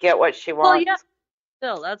to get what she wants. Well, yeah.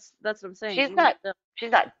 Still, that's what I'm saying.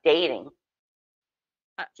 She's not dating.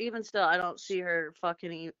 Even still, I don't see her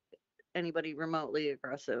fucking anybody remotely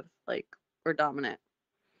aggressive, or dominant.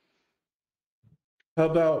 How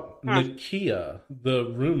about Nakia, the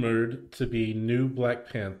rumored to be new Black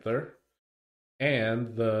Panther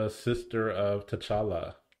and the sister of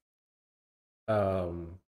T'Challa?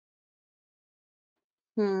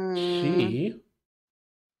 She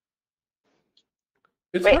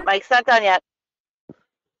It's Wait, not. Mike's not done yet.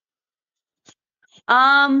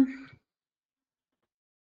 I'm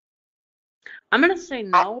gonna say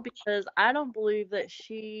no because I don't believe that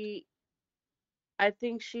I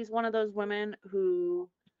think she's one of those women who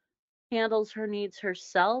handles her needs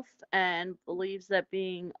herself and believes that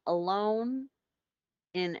being alone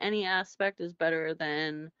in any aspect is better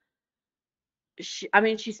than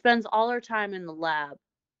she spends all her time in the lab,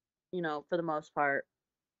 for the most part,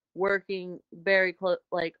 working very close,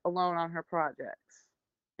 like alone on her projects,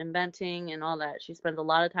 inventing and all that. She spends a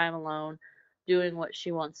lot of time alone doing what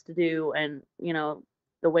she wants to do and,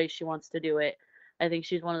 the way she wants to do it. I think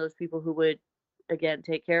she's one of those people who would, again,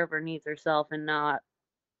 take care of her needs herself and not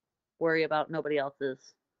worry about nobody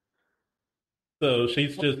else's. So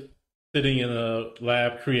she's just sitting in a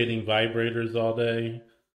lab creating vibrators all day,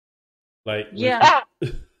 like Yeah.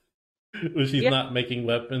 when she's not making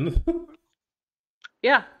weapons.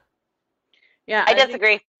 Yeah. Yeah. I think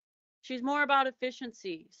disagree. she's more about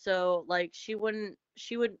efficiency. So, like,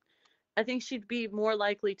 I think she'd be more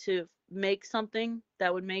likely to make something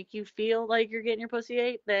that would make you feel like you're getting your pussy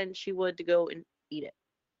ate than she would to go and eat it.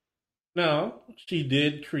 No, she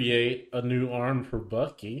did create a new arm for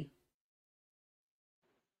Bucky.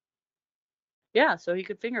 Yeah, so he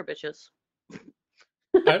could finger bitches.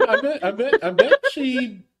 I bet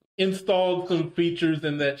she installed some features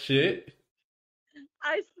in that shit.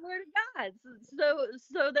 I swear to God,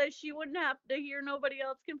 so that she wouldn't have to hear nobody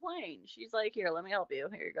else complain. She's like, "Here, let me help you.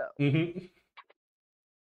 Here you go." Mm-hmm.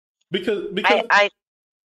 Because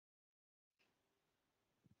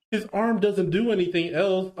his arm doesn't do anything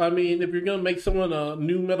else. I mean, if you're gonna make someone a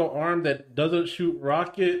new metal arm that doesn't shoot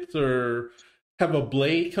rockets or have a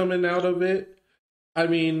blade coming out of it, I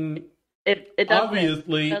mean, it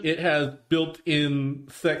obviously it has built-in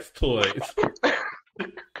sex toys.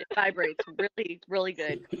 It vibrates really, really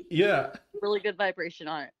good. Yeah, really good vibration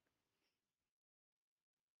on it.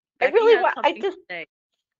 I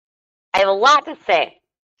have a lot to say.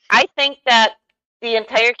 I think that the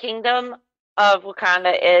entire kingdom of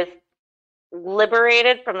Wakanda is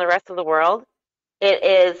liberated from the rest of the world.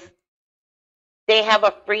 They have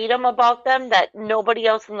a freedom about them that nobody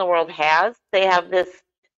else in the world has. They have this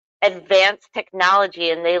advanced technology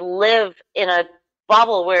and they live in a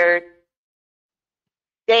bubble where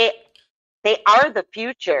they are the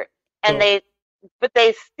future and but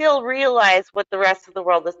they still realize what the rest of the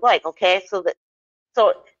world is like. Okay. So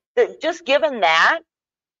just given that,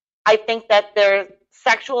 I think that their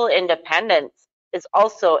sexual independence is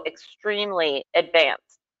also extremely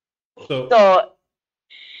advanced. So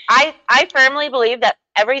I firmly believe that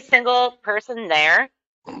every single person there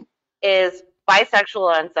is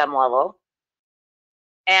bisexual on some level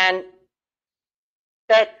and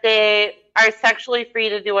that they are sexually free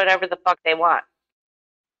to do whatever the fuck they want.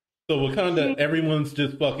 So Wakanda, everyone's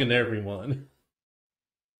just fucking everyone.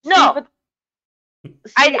 No.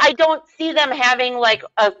 I don't see them having like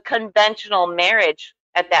a conventional marriage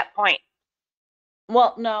at that point.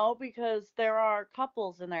 Well, no, because there are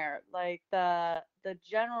couples in there. Like the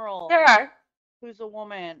general There are. Who's a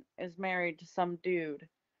woman is married to some dude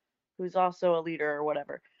who's also a leader or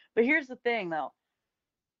whatever. But here's the thing though.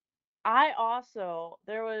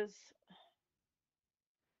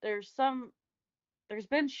 There's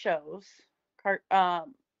been shows,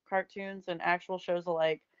 cartoons and actual shows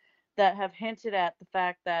alike that have hinted at the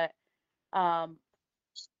fact that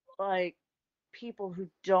like people who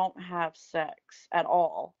don't have sex at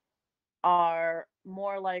all are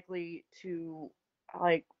more likely to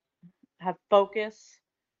like have focus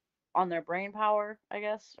on their brain power, I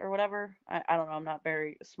guess, or whatever. I don't know, I'm not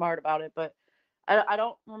very smart about it, but I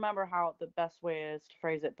don't remember how the best way is to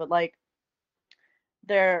phrase it, but like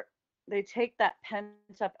they take that pent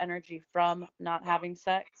up energy from not having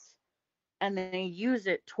sex and they use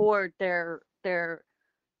it toward their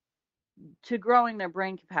to growing their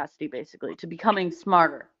brain capacity, basically, to becoming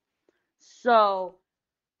smarter. So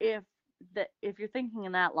if you're thinking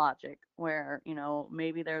in that logic where,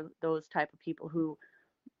 maybe they're those type of people who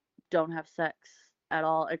don't have sex at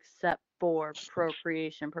all except for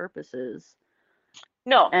procreation purposes.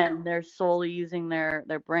 No. And they're solely using their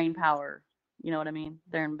brain power. You know what I mean?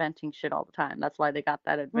 They're inventing shit all the time. That's why they got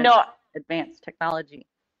that advanced technology.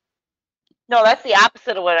 No, that's the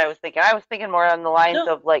opposite of what I was thinking. I was thinking more on the lines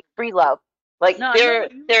of like free love. Like no, I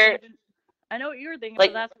know what you were thinking,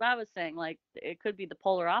 but that's what I was saying. Like it could be the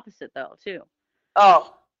polar opposite though, too.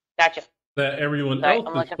 Oh, gotcha. That everyone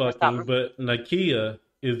else is fucking, but Nakia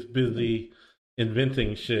is busy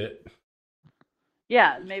inventing shit.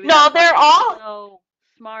 Yeah, maybe. No, they're all so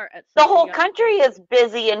smart at the whole country is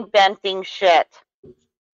busy inventing shit.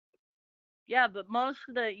 Yeah, but most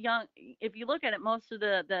of the young, if you look at it, most of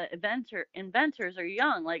the inventors are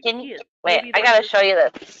young. Like Can he you is. wait? Maybe I they gotta just show you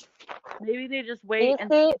this. maybe they just Do wait you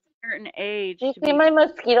until see? a certain age Do you to see be. my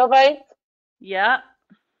mosquito bites? Yeah.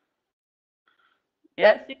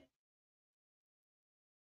 Yeah. Yep. See,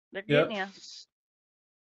 they're Yep. getting you.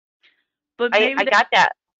 But I maybe got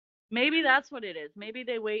that. maybe that's what it is. Maybe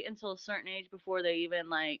they wait until a certain age before they even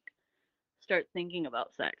like start thinking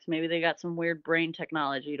about sex. Maybe they got some weird brain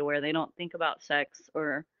technology to where they don't think about sex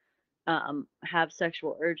or have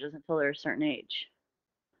sexual urges until they're a certain age.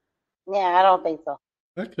 Yeah, I don't think so.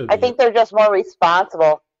 That could I be think it. they're just more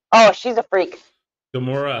responsible. Oh, she's a freak.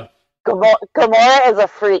 Gamora. Gamora is a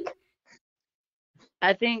freak.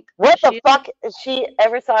 I think What the she fuck she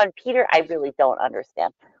ever saw in Peter? I really don't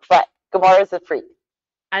understand. But Gamora's a freak.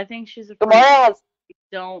 I think she's a freak. Gamora has I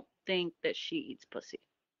don't think that she eats pussy.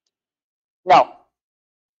 no.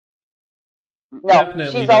 No,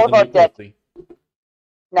 Definitely she's all doesn't about eat dick. pussy.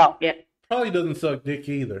 No. Yeah. Probably doesn't suck dick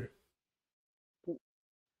either.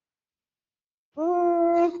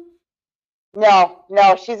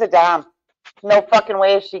 No, she's a dom. No fucking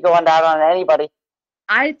way is she going down on anybody.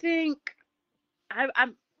 I think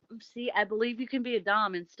I'm see, I believe you can be a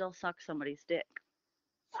dom and still suck somebody's dick.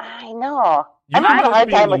 I know. You I'm having a must hard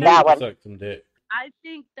be in time the with that mood to one. suck some dick. I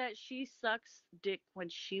think that she sucks dick when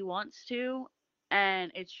she wants to,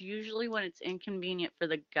 and it's usually when it's inconvenient for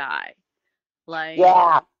the guy. Like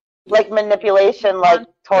Yeah. Like manipulation, like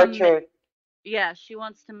torture. Yeah, she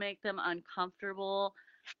wants to make them uncomfortable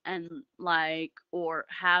and like or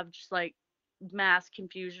have just like mass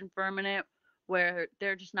confusion for a minute where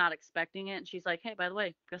they're just not expecting it and she's like, "Hey, by the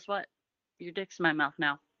way, guess what? Your dick's in my mouth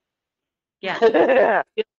now." Yeah.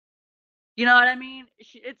 You know what I mean?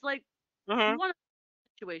 It's like Mhm. one of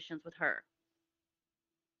the situations with her.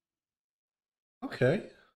 Okay.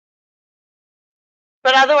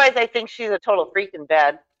 But otherwise, I think she's a total freak in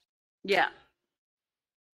bed. Yeah.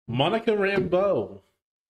 Monica Rambeau.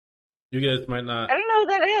 You guys might not. I don't know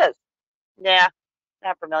who that is. Yeah,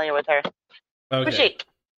 not familiar with her. Who's Okay.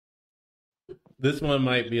 she? This one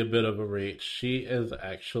might be a bit of a reach. She is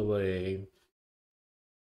actually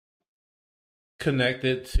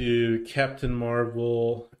connected to Captain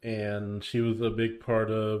Marvel, and she was a big part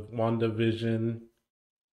of WandaVision.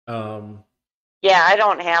 Yeah, I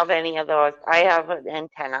don't have any of those. I have an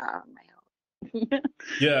antenna on my own.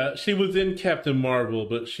 Yeah, she was in Captain Marvel,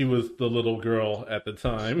 but she was the little girl at the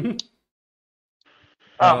time.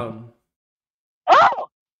 Oh. Oh!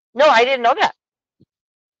 No, I didn't know that.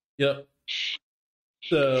 Yep.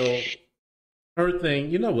 So, her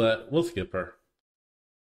thing, you know what? We'll skip her.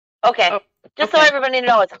 Okay. Oh, Just okay. so everybody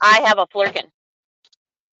knows, I have a flirkin.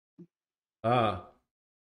 Ah.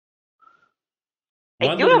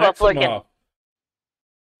 I do have a flirkin. Maximoff.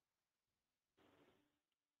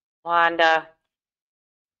 Wanda.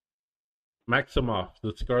 Maximoff,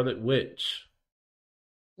 the Scarlet Witch.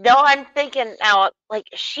 No, I'm thinking now, like,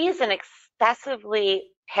 she's an excessively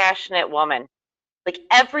passionate woman. Like,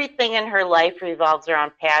 everything in her life revolves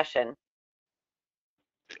around passion.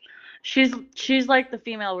 She's like the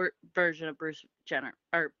female version of Bruce Jenner.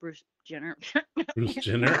 Bruce Jenner?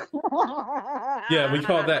 Yeah, we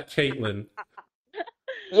call that Caitlyn.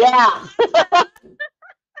 Yeah.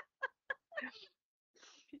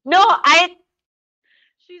 No, I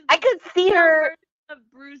could see her. Of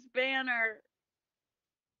Bruce Banner.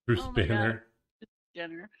 Bruce Oh my Banner. God.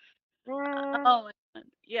 Jenner. Oh my God.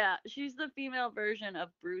 Yeah, she's the female version of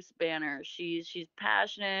Bruce Banner. She's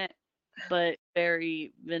passionate, but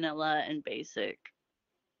very vanilla and basic.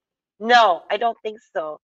 No, I don't think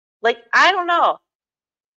so. Like, I don't know.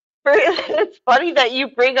 It's funny that you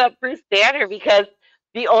bring up Bruce Banner because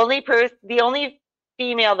the only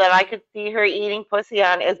female that I could see her eating pussy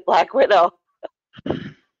on is Black Widow.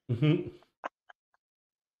 Mm-hmm.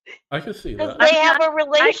 I can see Because that. they have a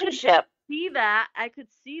relationship. I could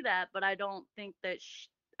see that, but I don't think that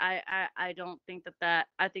I don't think that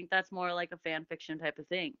I think that's more like a fan fiction type of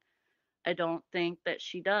thing. I don't think that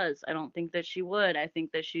she does. I don't think that she would. I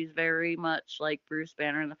think that she's very much like Bruce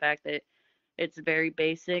Banner in the fact that it's very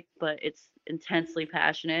basic, but it's intensely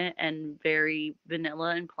passionate and very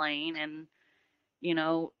vanilla and plain and, you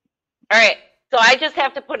know. All right. So I just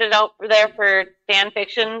have to put it out there for fan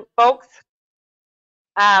fiction folks.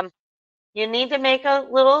 You need to make a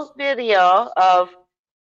little video of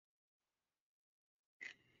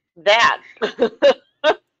that.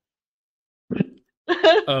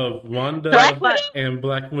 Of Wanda and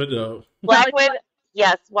Black Widow. Black Widow,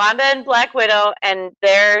 yes, Wanda and Black Widow and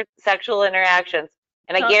their sexual interactions.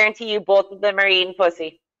 And I guarantee you both of them are eating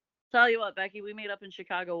pussy. Tell you what, Becky, we meet up in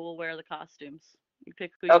Chicago. We'll wear the costumes. You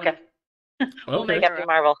pick who you Okay. We'll Okay. make her Captain up.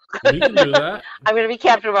 Marvel. We can do that. I'm gonna be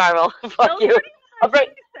Captain Marvel. Fuck No, you. I'll bring.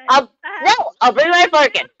 I'll bring my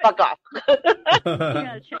Birkin. Fuck off.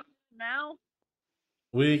 Yeah, check now.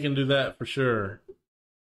 We can do that for sure.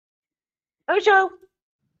 Oh, Joe.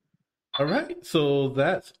 All right, so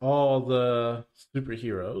that's all the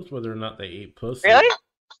superheroes, whether or not they ate pussy. Really?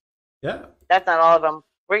 Yeah, That's not all of them.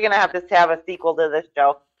 We're gonna have to have a sequel to this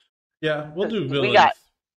show. yeah, we'll do We villains. got-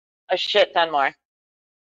 A shit ton more.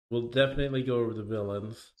 We'll definitely go over the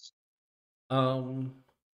villains.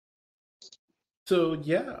 So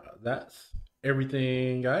yeah, that's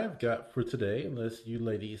everything I've got for today. Unless you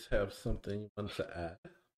ladies have something you want to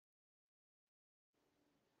add.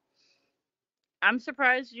 I'm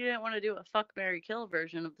surprised you didn't want to do a fuck, marry, kill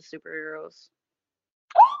version of the superheroes.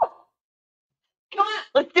 Come on,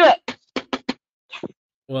 let's do it.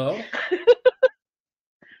 Well,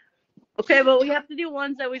 Okay, but we have to do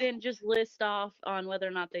ones that we didn't just list off on whether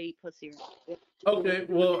or not they eat pussy or not. okay.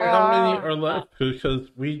 Well, how many are left? Because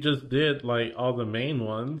we just did like all the main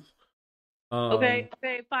ones. Okay,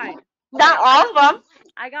 fine. Not all of them.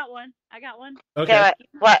 I got one. Okay. Okay,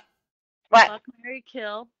 what? Fuck, marry,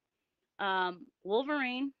 kill.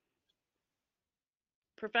 Wolverine.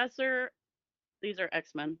 Professor. These are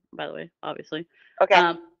X-Men, by the way, obviously.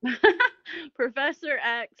 Okay. Professor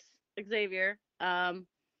X, Xavier,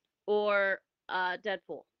 or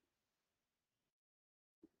Deadpool.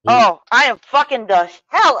 Oh, I am fucking the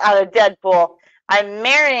hell out of Deadpool. I'm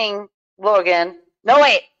marrying Logan. No,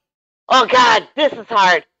 wait. Oh, God, this is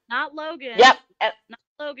hard. Not Logan. Yep. Not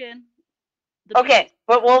Logan. The Okay,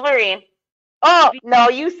 but Wolverine. Oh, no,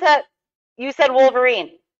 you said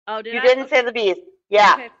Wolverine. Oh, did You I? didn't say the Beast.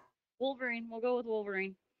 Yeah. Okay. Wolverine. We'll go with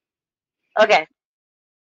Wolverine. Okay.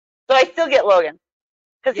 So I still get Logan.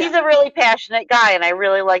 Because he's a really passionate guy, and I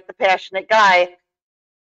really like the passionate guy.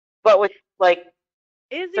 But with, like,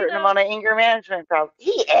 Is he certain though? amount of anger management problems.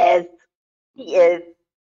 He is. He is.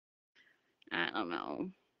 I don't know.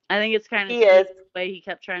 I think it's kind of He is. the way he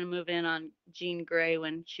kept trying to move in on Jean Grey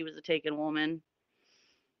when she was a taken woman.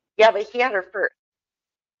 Yeah, but he had her first.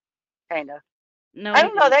 Kind of. No, I he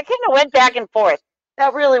don't know. didn't. That kind of went back and forth.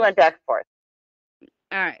 That really went back and forth.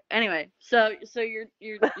 All right. Anyway, so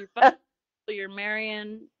you're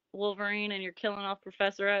marrying Wolverine and you're killing off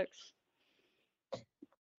Professor X.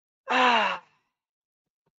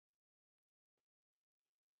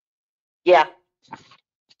 Yeah. 'Cause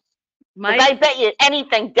Mike, I bet you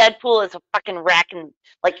anything Deadpool is a fucking racking,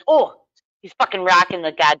 like, oh, he's fucking rocking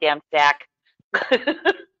the goddamn sack.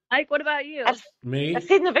 Mike, what about you? Me? I've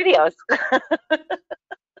seen the videos.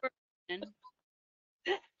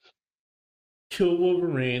 Kill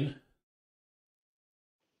Wolverine.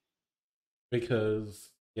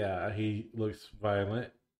 Because, yeah, he looks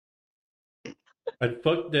violent. I'd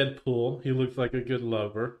fuck Deadpool. He looks like a good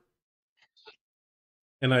lover.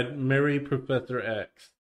 And I'd marry Professor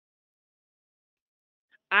X.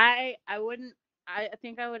 I wouldn't. I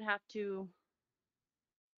think I would have to.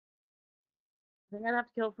 I think I'd have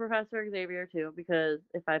to kill Professor Xavier too, because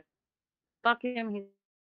if I fuck him,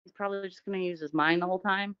 he's probably just gonna use his mind the whole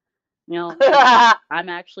time. You know, I'm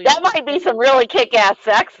actually. That might be some really kick-ass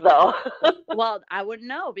sex, though. Well, I wouldn't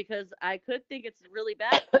know because I could think it's really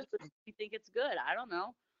bad. You think it's good? I don't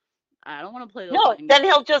know. I don't want to play those No, games. then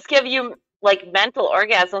he'll just give you, like, mental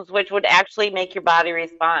orgasms, which would actually make your body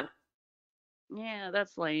respond. Yeah,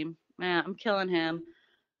 that's lame. Yeah, I'm killing him.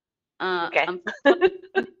 Okay.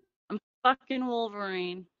 I'm fucking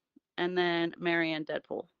Wolverine, and then marrying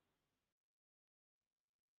Deadpool.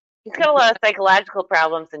 He's got a lot of psychological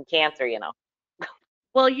problems and cancer, you know.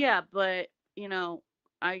 Well, yeah, but you know,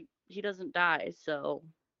 he doesn't die, so.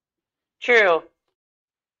 True.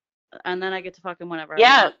 And then I get to fuck him whenever I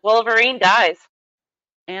Yeah, want, Wolverine dies.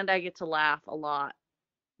 and I get to laugh a lot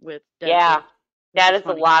with Deadpool. Yeah, that is a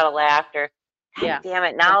funny. lot of laughter. God Yeah. damn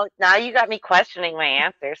it! Now you got me questioning my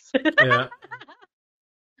answers. Yeah.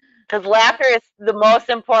 Because laughter is the most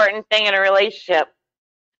important thing in a relationship.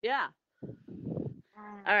 Yeah.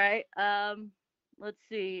 All right. Let's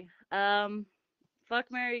see. Fuck,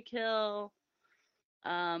 marry, kill.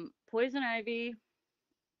 Poison Ivy.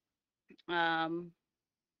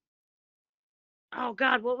 Oh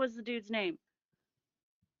God, what was the dude's name?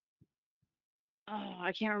 Oh,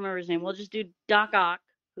 I can't remember his name. We'll just do Doc Ock,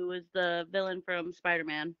 who was the villain from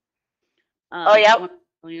Spider-Man. Oh, yep. One of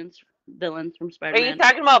the villains from Are Spider-Man. you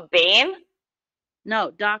talking about Bane?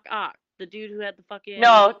 No, Doc Ock, the dude who had the fucking.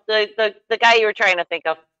 No, the guy you were trying to think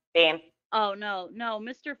of, Bane. Oh no,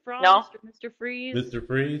 Mr. Frost No? or Mr. Freeze. Mr.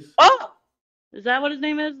 Freeze? Oh, Is that what his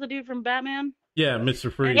name is? The dude from Batman? Yeah,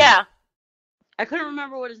 Mr. Freeze. yeah. I couldn't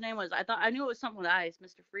remember what his name was. I knew it was something with ice.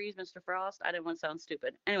 Mr. Freeze, Mr. Frost. I didn't want to sound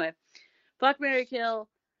stupid. Anyway, Fuck, marry, kill,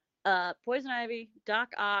 Poison Ivy, Doc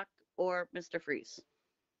Ock, or Mr. Freeze.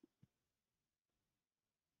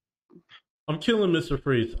 I'm killing Mr.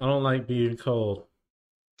 Freeze. I don't like being cold.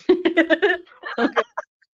 Okay.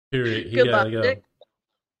 Period. He Good gotta logic. go.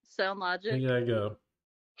 Sound logic. He gotta go.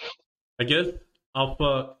 I guess I'll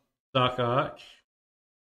fuck Doc Ock.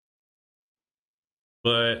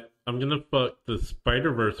 But I'm gonna fuck the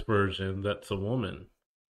Spider-Verse version that's a woman.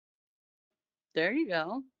 There you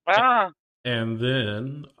go. Ah, And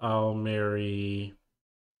then I'll marry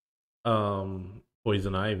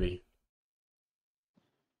Poison Ivy.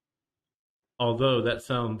 Although that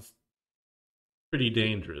sounds pretty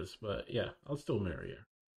dangerous, but yeah, I'll still marry her.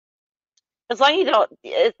 as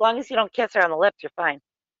long as you don't kiss her on the lips, you're fine.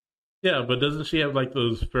 Yeah, but doesn't she have like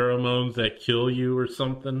those pheromones that kill you or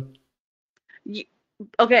something?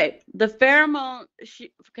 Okay, the pheromone.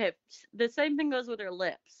 Okay, the same thing goes with her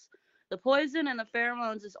lips. The poison and the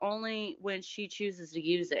pheromones is only when she chooses to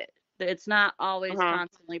use it. It's not always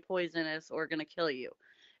constantly poisonous or gonna kill you.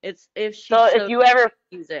 It's if she So chose if you ever, to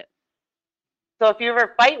use it. so if you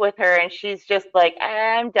ever fight with her and she's just like,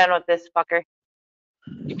 I'm done with this fucker,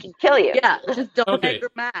 you can kill you. Yeah, just don't Okay. make her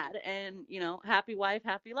mad, and happy wife,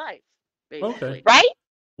 happy life, basically. Okay. Right?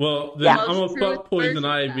 Well, then Yeah. I'm Most gonna truest fuck Poison version of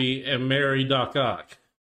that. Ivy and marry Doc Ock.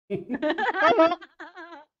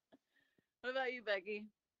 What about you, Becky?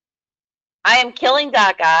 I am killing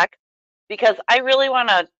Doc Ock because I really want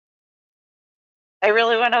to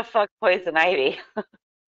fuck Poison Ivy.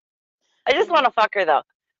 I just want to fuck her though.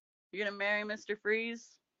 You're gonna marry Mr. Freeze?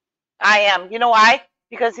 I am. You know why?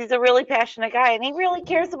 Because he's a really passionate guy and he really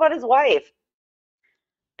cares about his wife.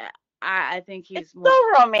 I think he's It's so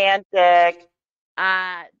romantic.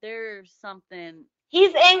 there's something.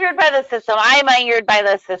 He's angered by the system. I'm angered by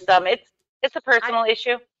the system. It's a personal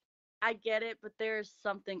issue. I get it, but there's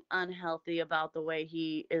something unhealthy about the way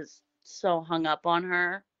he is so hung up on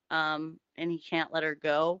her, and he can't let her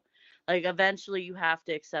go. Like, eventually you have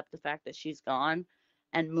to accept the fact that she's gone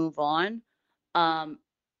and move on.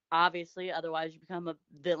 Obviously, otherwise you become a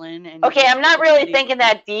villain. And Okay, I'm not really thinking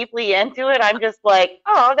that deeply into it. I'm just like,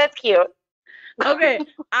 oh, that's cute. Okay,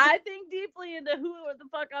 I think deeply into who the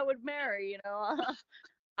fuck I would marry.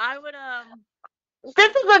 I would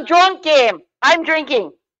This is a drunk game. I'm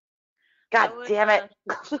drinking. God would, damn it.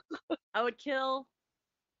 I would kill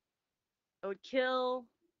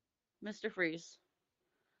Mr. Freeze.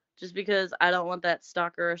 Just because I don't want that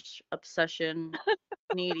stalkerish obsession,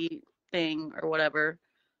 needy thing or whatever.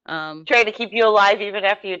 Try to keep you alive even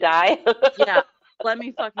after you die. Yeah, let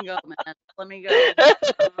me fucking go, man. Let me go.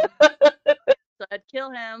 So I'd kill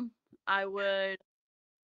him.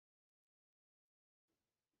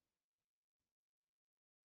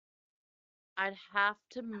 I'd have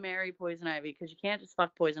to marry Poison Ivy because you can't just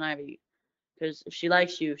fuck Poison Ivy. Because if she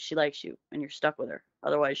likes you, and you're stuck with her.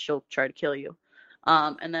 Otherwise, she'll try to kill you.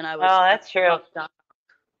 And then I would. Oh, that's true. Fuck Doc Ock.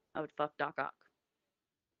 I would fuck Doc Ock.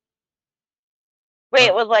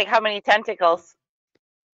 Wait, with like how many tentacles?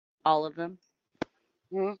 All of them.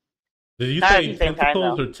 Hmm? Did you Not at say the same time,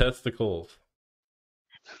 tentacles though. or testicles?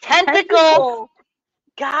 Tentacles!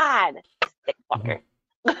 God. Sick fucker.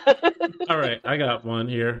 All right, I got one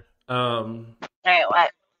here. Alright,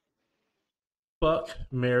 what? Fuck,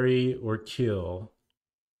 marry, or kill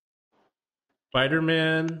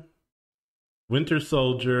Spider-Man, Winter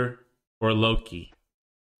Soldier, or Loki.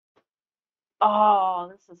 Oh,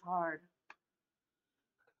 this is hard.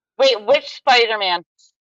 Wait, which Spider-Man?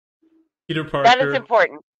 Peter Parker. That is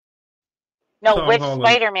important. No, Tom which Holland.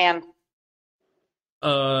 Spider-Man?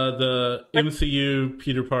 The MCU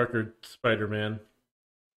Peter Parker Spider-Man.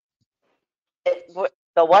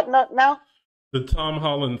 The what now? The Tom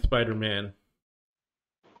Holland Spider-Man.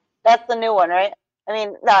 That's the new one, right? I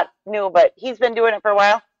mean, not new, but he's been doing it for a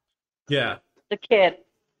while. Yeah. The kid.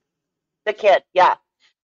 The kid, yeah.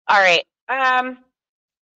 All right.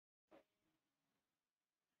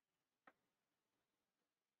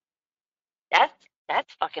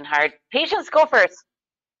 That's fucking hard. Patience, go first.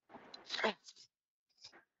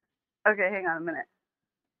 Okay, hang on a minute.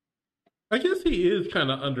 I guess he is kind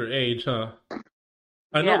of underage, huh?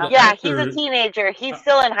 I know Yeah. the Yeah, actor, he's a teenager. He's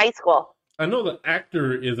still in high school. I know the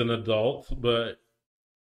actor is an adult, but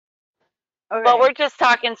Okay. But we're just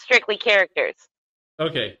talking strictly characters.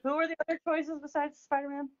 okay. Who are the other choices besides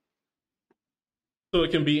Spider-Man? So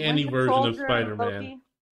it can be any Winter version of Soldier and Spider-Man. Loki?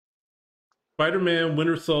 Spider-Man,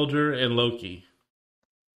 Winter Soldier, and Loki.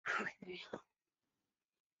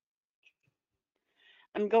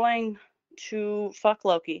 I'm going to fuck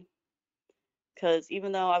Loki. Because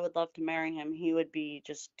even though I would love to marry him, he would be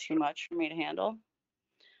just too much for me to handle.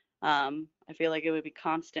 I feel like it would be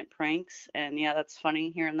constant pranks. And yeah, that's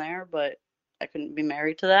funny here and there. But I couldn't be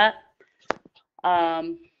married to that.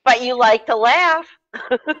 But you like to laugh.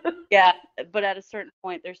 Yeah, but at a certain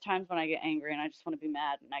point, there's times when I get angry and I just want to be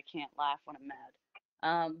mad, and I can't laugh when I'm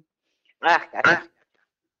mad. Gotcha.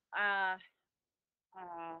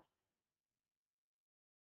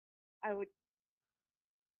 I would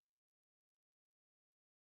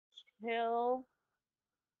kill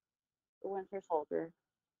the Winter Soldier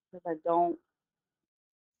because I don't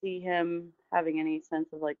see him having any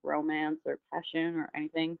sense of like romance or passion or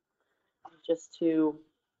anything. Just to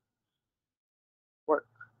work.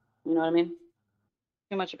 You know what I mean?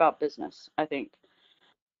 Too much about business, I think.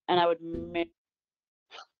 And I would make,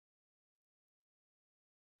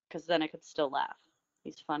 because then I could still laugh.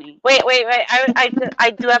 He's funny. Wait.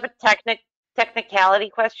 I do have a technicality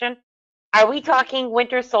question. Are we talking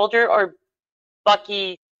Winter Soldier or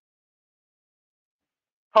Bucky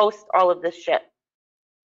post all of this shit?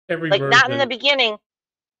 Every Like, version, not in the beginning.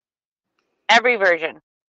 Every version.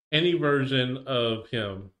 any version of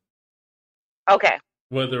him, Okay.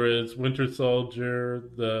 whether it's Winter Soldier,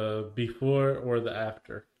 the before or the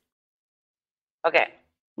after. Okay.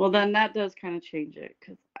 Well, then that does kind of change it,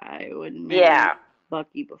 because I would marry Yeah.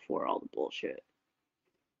 Bucky before all the bullshit.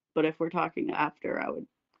 But if we're talking after, I would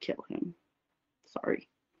kill him. Sorry.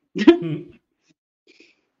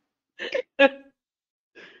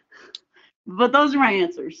 But those are my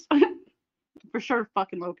answers. For sure,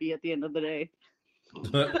 fucking Loki at the end of the day.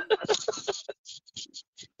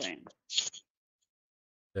 Same.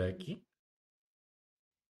 Becky?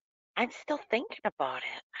 I'm still thinking about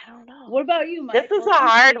it. I don't know. What about you, Mike? This is What a are you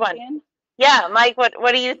hard one. thinking? Yeah, Mike, what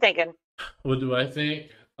are you thinking? What do I think?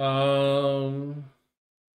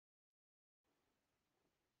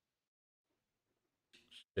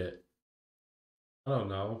 Shit. I don't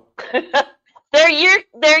know.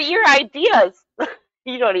 They're your ideas.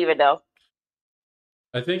 You don't even know.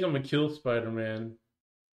 I think I'm gonna kill Spider-Man.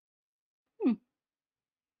 Hmm.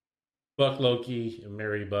 Fuck Loki and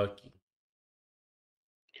marry Bucky.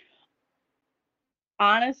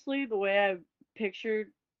 Honestly, the way I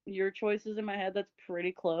pictured your choices in my head, that's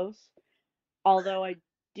pretty close. Although I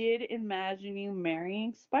did imagine you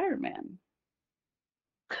marrying Spider-Man.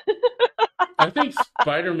 I think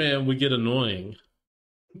Spider-Man would get annoying.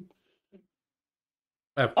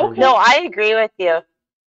 Okay. No, I agree with you.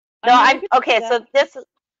 No, I I'm could see okay. that. So this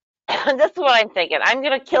is what I'm thinking. I'm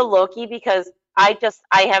gonna kill Loki because I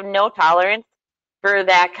have no tolerance for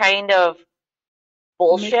that kind of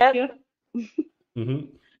bullshit. Mischief. Mm-hmm.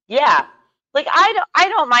 Yeah, like I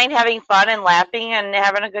don't mind having fun and laughing and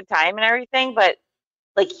having a good time and everything, but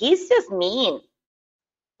like he's just mean.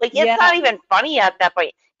 Like it's Yeah. not even funny at that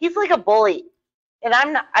point. He's like a bully, and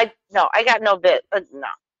I'm not. I got no bit. No,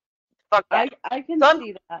 fuck that. I can So I'm-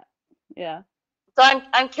 see that. Yeah. So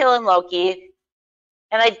I'm killing Loki,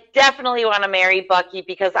 and I definitely want to marry Bucky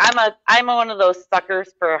because I'm one of those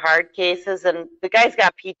suckers for hard cases, and the guy's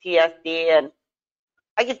got PTSD, and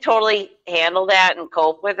I could totally handle that and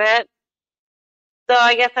cope with it. So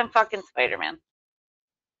I guess I'm fucking Spider-Man.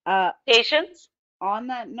 Patience? On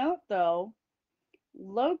that note, though,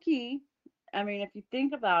 Loki, I mean, if you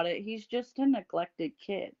think about it, he's just a neglected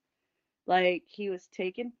kid. Like, he was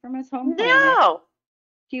taken from his home planet. No.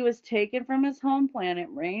 He was taken from his home planet,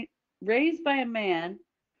 raised by a man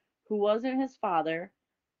who wasn't his father,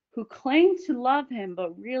 who claimed to love him,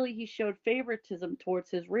 but really he showed favoritism towards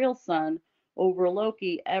his real son over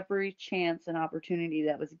Loki every chance and opportunity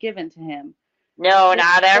that was given to him. No,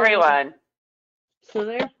 not everyone. So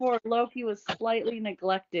therefore, Loki was slightly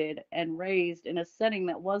neglected and raised in a setting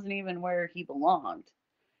that wasn't even where he belonged.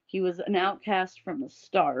 He was an outcast from the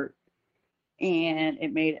start, and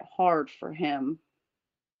it made it hard for him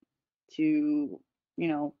to,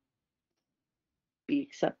 be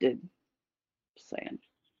accepted. Just saying.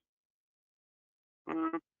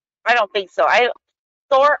 I don't think so.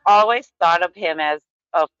 Thor always thought of him as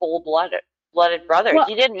a full-blooded brother. Well,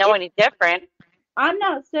 He didn't know any different. I'm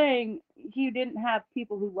not saying he didn't have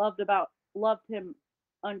people who loved him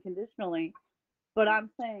unconditionally, but I'm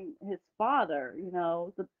saying his father,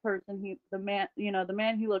 the person the man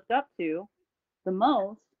he looked up to the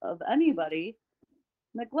most of anybody,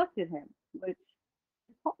 neglected him, which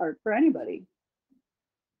is hard for anybody.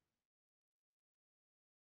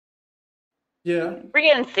 Yeah. We're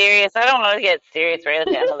getting serious. I don't want to get serious right at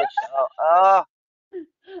the end of the show. Oh.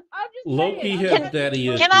 I'm just Loki saying, has daddy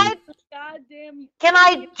issues. Can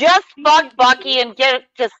I just fuck Bucky and get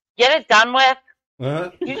it done with?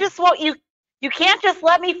 Uh-huh. You just won't. You can't just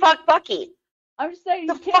let me fuck Bucky. I'm just saying.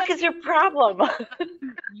 The fuck is your problem?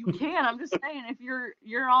 You can. I'm just saying, if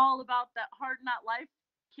you're all about that hard not life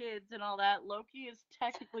kids and all that, Loki is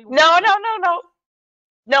technically No.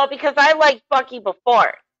 No, because I liked Bucky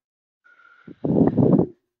before.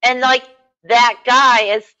 And, like, that guy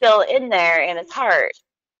is still in there in his heart.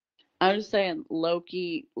 I'm just saying,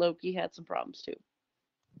 Loki had some problems too.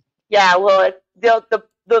 Yeah, well,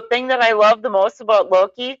 the thing that I love the most about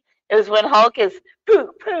Loki is when Hulk is poo,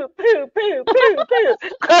 poo, poo, poo, poo, poo.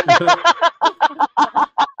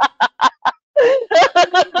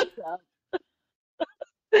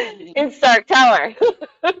 In Stark Tower.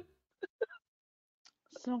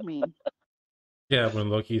 So mean. Yeah, when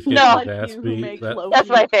Loki's No. getting Like his ass you who beat. makes That, Loki That's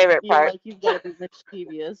my favorite feel part. like you've got to be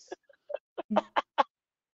mischievous.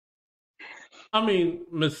 I mean,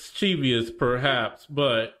 mischievous perhaps,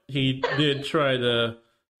 but he did try to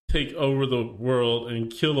take over the world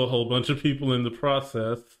and kill a whole bunch of people in the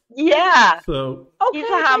process. Yeah. So Okay, He's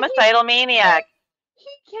a but homicidal maniac.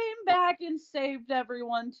 He came back and saved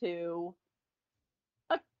everyone too.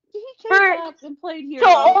 He came For- back and played hero.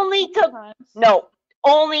 only to- No,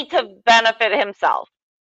 only to benefit himself.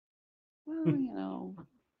 Well, you know,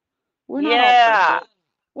 we're not all Yeah. perfect.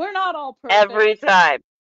 We're not all perfect. Every time.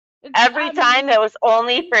 It's- Every I time mean, it was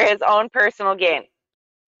only for his own personal gain.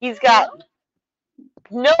 He's got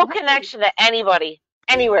no connection to anybody,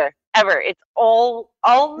 anywhere, ever. It's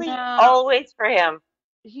only Nah. always for him.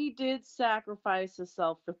 he did sacrifice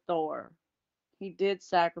himself for Thor. He did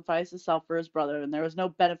sacrifice himself for his brother, and there was no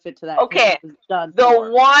benefit to that. Okay, It was done The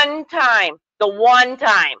for. one time.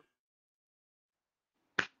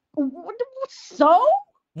 So?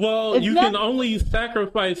 well, It's you not- can only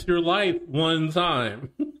sacrifice your life one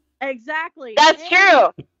time. Exactly. That's And-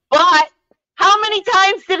 true. But how many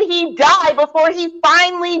times did he die before he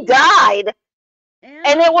finally died?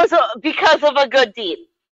 And it was because of a good deed.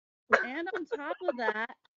 And on top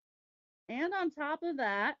of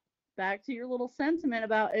that, back to your little sentiment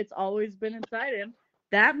about it's always been inside him.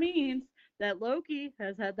 That means that Loki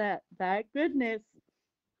has had that goodness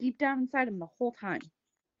deep down inside him the whole time.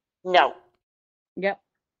 No. Yep.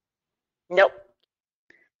 Nope.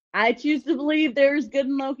 I choose to believe there's good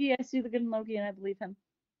in Loki. I see the good in Loki, and I believe him.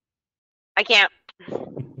 I can't.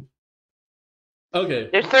 Okay.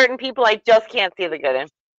 There's certain people I just can't see the good in.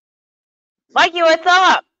 Mikey, what's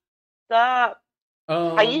up? What's up?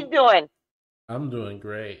 How you doing? I'm doing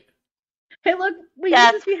great. Hey, look, we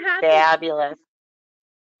That's get to see happy. Fabulous.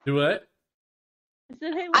 Do what? I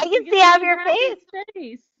said, hey, look, I we can get see to half your Happy's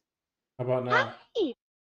face. How about now? Oh,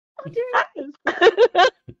 dear.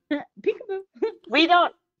 Peekaboo. We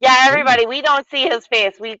don't. Yeah, everybody, we don't see his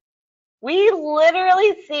face. We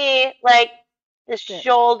literally see like the This.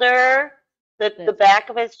 shoulder, the This. back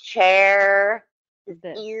of his chair, his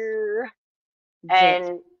This. ear, This.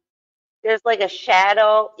 and there's like a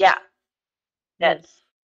shadow. Yeah. That's This.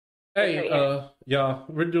 Hey, y'all,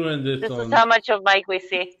 we're doing this This on. is how much of Mike we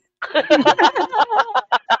see.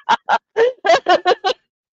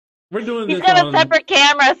 We're doing He's this got a on. separate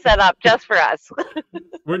camera set up just for us.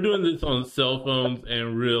 We're doing this on cell phones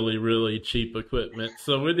and really, really cheap equipment.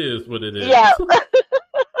 So it is what it is. Yeah.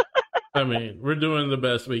 I mean, we're doing the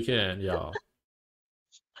best we can, y'all.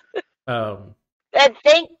 And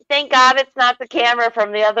thank God it's not the camera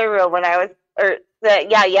from the other room when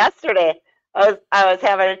yesterday I was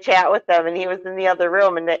having a chat with them and he was in the other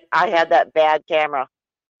room and I had that bad camera,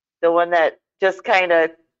 the one that just kind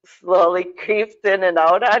of slowly creeps in and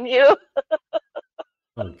out on you.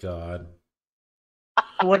 Oh God.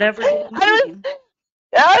 Whatever you I mean.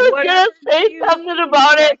 was Whatever gonna say you something mean,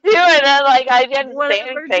 about it too, and then I didn't say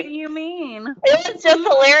Whatever do anything. you mean? It was just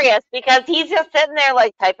hilarious because he's just sitting there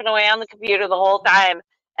typing away on the computer the whole time,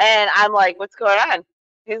 and I'm like, "What's going on?"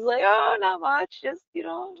 He's like, "Oh, not much, just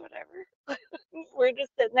whatever." We're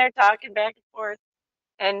just sitting there talking back and forth,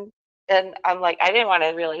 and I'm like, I didn't want to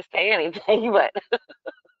really say anything, but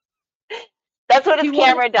that's what his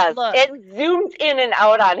camera does. Look. It zooms in and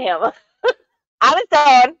out on him on its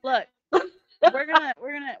own. Look, we're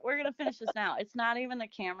gonna finish this now. It's not even the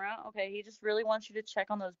camera, okay? He just really wants you to check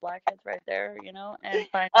on those blackheads right there, and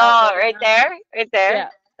find out. Oh, right there. Yeah,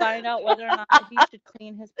 find out whether or not he should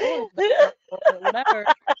clean his pores or whatever.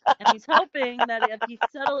 And he's hoping that if he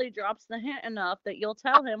subtly drops the hint enough, that you'll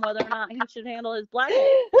tell him whether or not he should handle his blackheads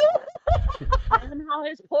and how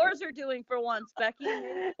his pores are doing for once, Becky.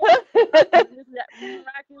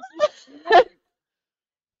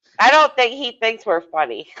 I don't think he thinks we're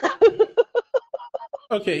funny.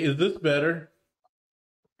 Okay, is this better?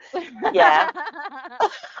 Yeah.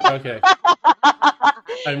 Okay.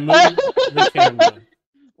 I moved the camera.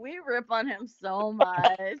 We rip on him so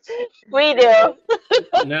much. We do.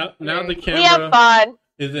 Now the We have camera fun.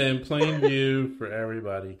 is in plain view for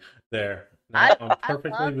everybody. There. Now I'm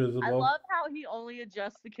perfectly I visible. love how he only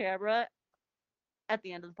adjusts the camera at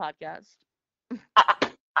the end of the podcast.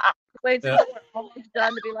 Wait till Yeah. we're almost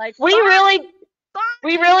done to be like, We "Fuck."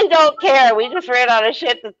 really don't care. We just ran out of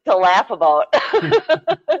shit to laugh about.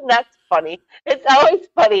 That's funny. It's always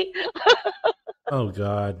funny. Oh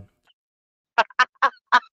God.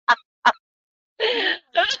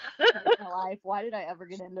 My life. Why did I ever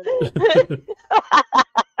get into this?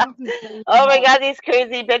 Oh my God, these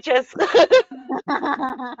crazy bitches.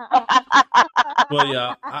 Well,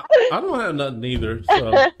 yeah, I don't have nothing either.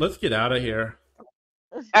 So let's get out of here.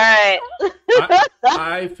 All right.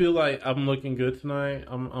 I feel like I'm looking good tonight.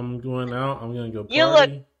 I'm going out. I'm gonna go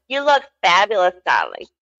party. You look fabulous, darling.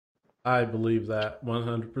 I believe that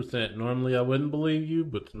 100%. Normally I wouldn't believe you,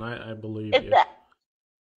 but tonight I believe you.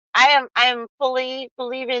 I'm fully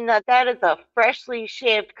believing that is a freshly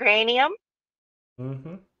shaved cranium.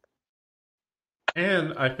 Mm-hmm.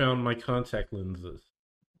 And I found my contact lenses.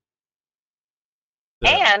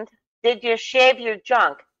 And did you shave your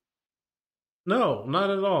junk? No, not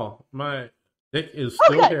at all. My dick is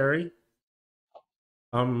still hairy.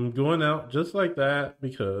 I'm going out just like that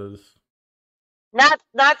because... Not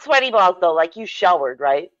sweaty balls, though. Like, you showered,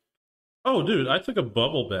 right? Oh, dude, I took a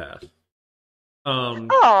bubble bath.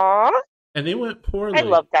 Aww. And it went poorly. I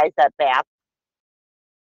love guys that bath.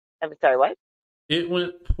 I'm sorry, what? It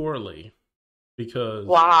went poorly because...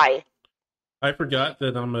 Why? I forgot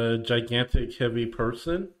that I'm a gigantic, heavy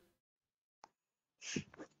person.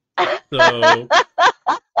 So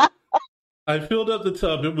I filled up the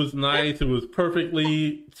tub. It was nice. It was the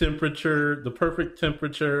perfect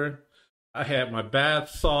temperature. I had my bath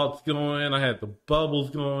salts going. I had the bubbles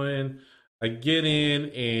going. I get in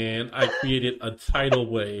and I created a tidal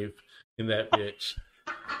wave in that bitch.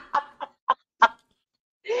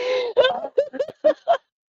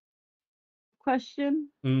 Question.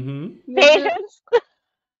 Mm-hmm. Patience?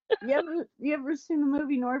 You ever seen the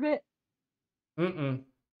movie Norbit? Mm-mm.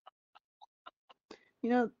 You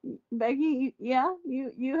know, Becky, you have?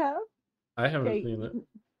 I haven't Okay, seen it.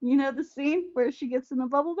 You know the scene where she gets in the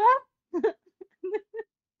bubble bath?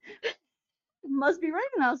 It must be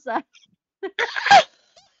raining outside.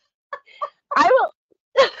 I will.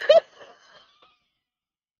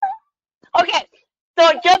 Okay,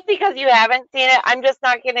 so just because you haven't seen it, I'm just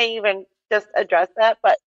not going to even just address that.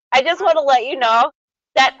 But I just want to let you know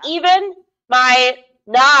that even my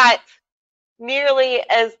not nearly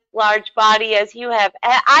as large body as you have,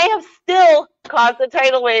 I have still caused a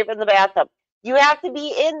tidal wave in the bathtub. You have to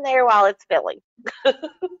be in there while it's filling.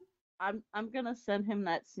 I'm gonna send him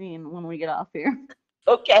that scene when we get off here.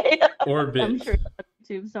 Okay. Orbit. I'm sure it's on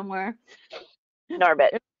YouTube somewhere.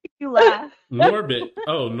 Norbit. You laugh. Norbit.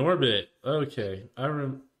 Oh, Norbit. Okay.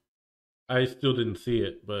 I still didn't see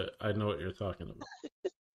it, but I know what you're talking about.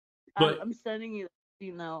 But I'm sending you the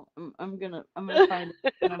scene though. I'm gonna find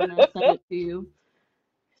it and I'm gonna send it to you.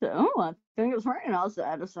 So, I think it's raining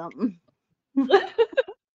outside or something.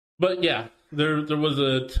 But yeah, there was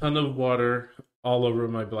a ton of water all over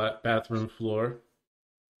my bathroom floor.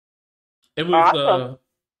 It was Awesome.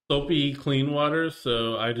 Soapy clean water,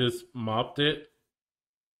 so I just mopped it.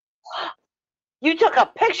 You took a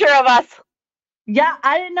picture of us. Yeah,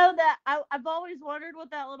 I didn't know that. I've always wondered what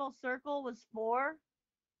that little circle was for,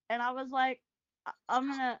 and I was like, I'm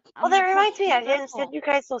gonna That reminds me. touch I the didn't circle. send you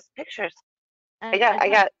guys those pictures. And I got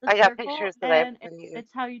touched the circle, pictures that I've and been using.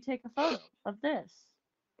 it's how you take a photo of this.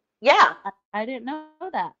 Yeah. I didn't know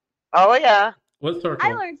that. Oh yeah. What circle?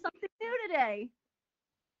 I learned something new today.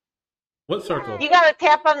 What circle? You gotta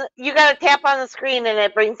tap on the screen and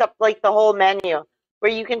it brings up like the whole menu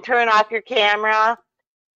where you can turn off your camera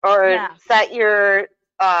or set your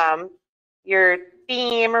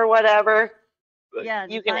theme or whatever. Yeah,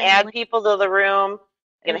 You can find the add link. people to the room. You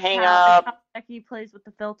can It's hang how up. Becky plays with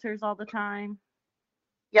the filters all the time.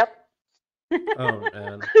 Yep. Oh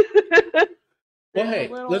man. Well, There's a hey,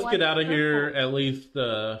 little let's white get out of here circle. at least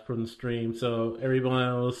from the stream. So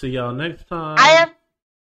everyone, we'll see y'all next time. I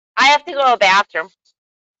have to go to the bathroom.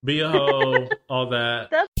 Be a hoe, all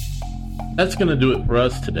that. That's gonna do it for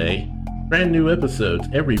us today. Brand new episodes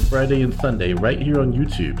every Friday and Sunday right here on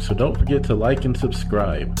YouTube, so don't forget to like and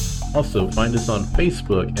subscribe. Also, find us on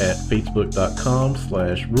Facebook at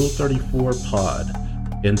facebook.com/Rule34Pod.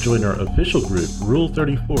 And join our official group, Rule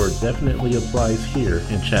 34 Definitely Applies Here,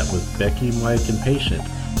 and chat with Becky, Mike, and Patient,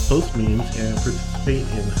 post memes, and participate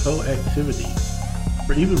in hoe activities.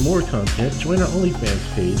 For even more content, join our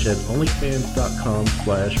OnlyFans page at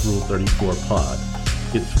onlyfans.com/Rule34Pod.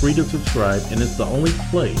 It's free to subscribe, and it's the only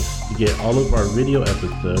place to get all of our video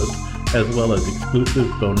episodes, as well as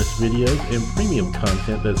exclusive bonus videos and premium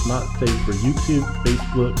content that's not safe for YouTube,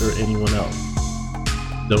 Facebook, or anyone else.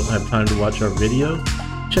 Don't have time to watch our videos?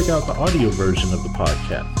 Check out the audio version of the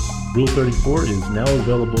podcast. Rule 34 is now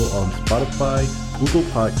available on Spotify, Google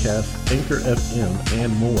Podcasts, Anchor FM,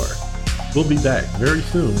 and more. We'll be back very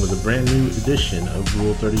soon with a brand new edition of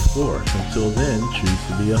Rule 34. Until then, choose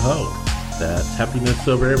to be a hoe. That's happiness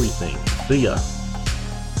over everything. See ya.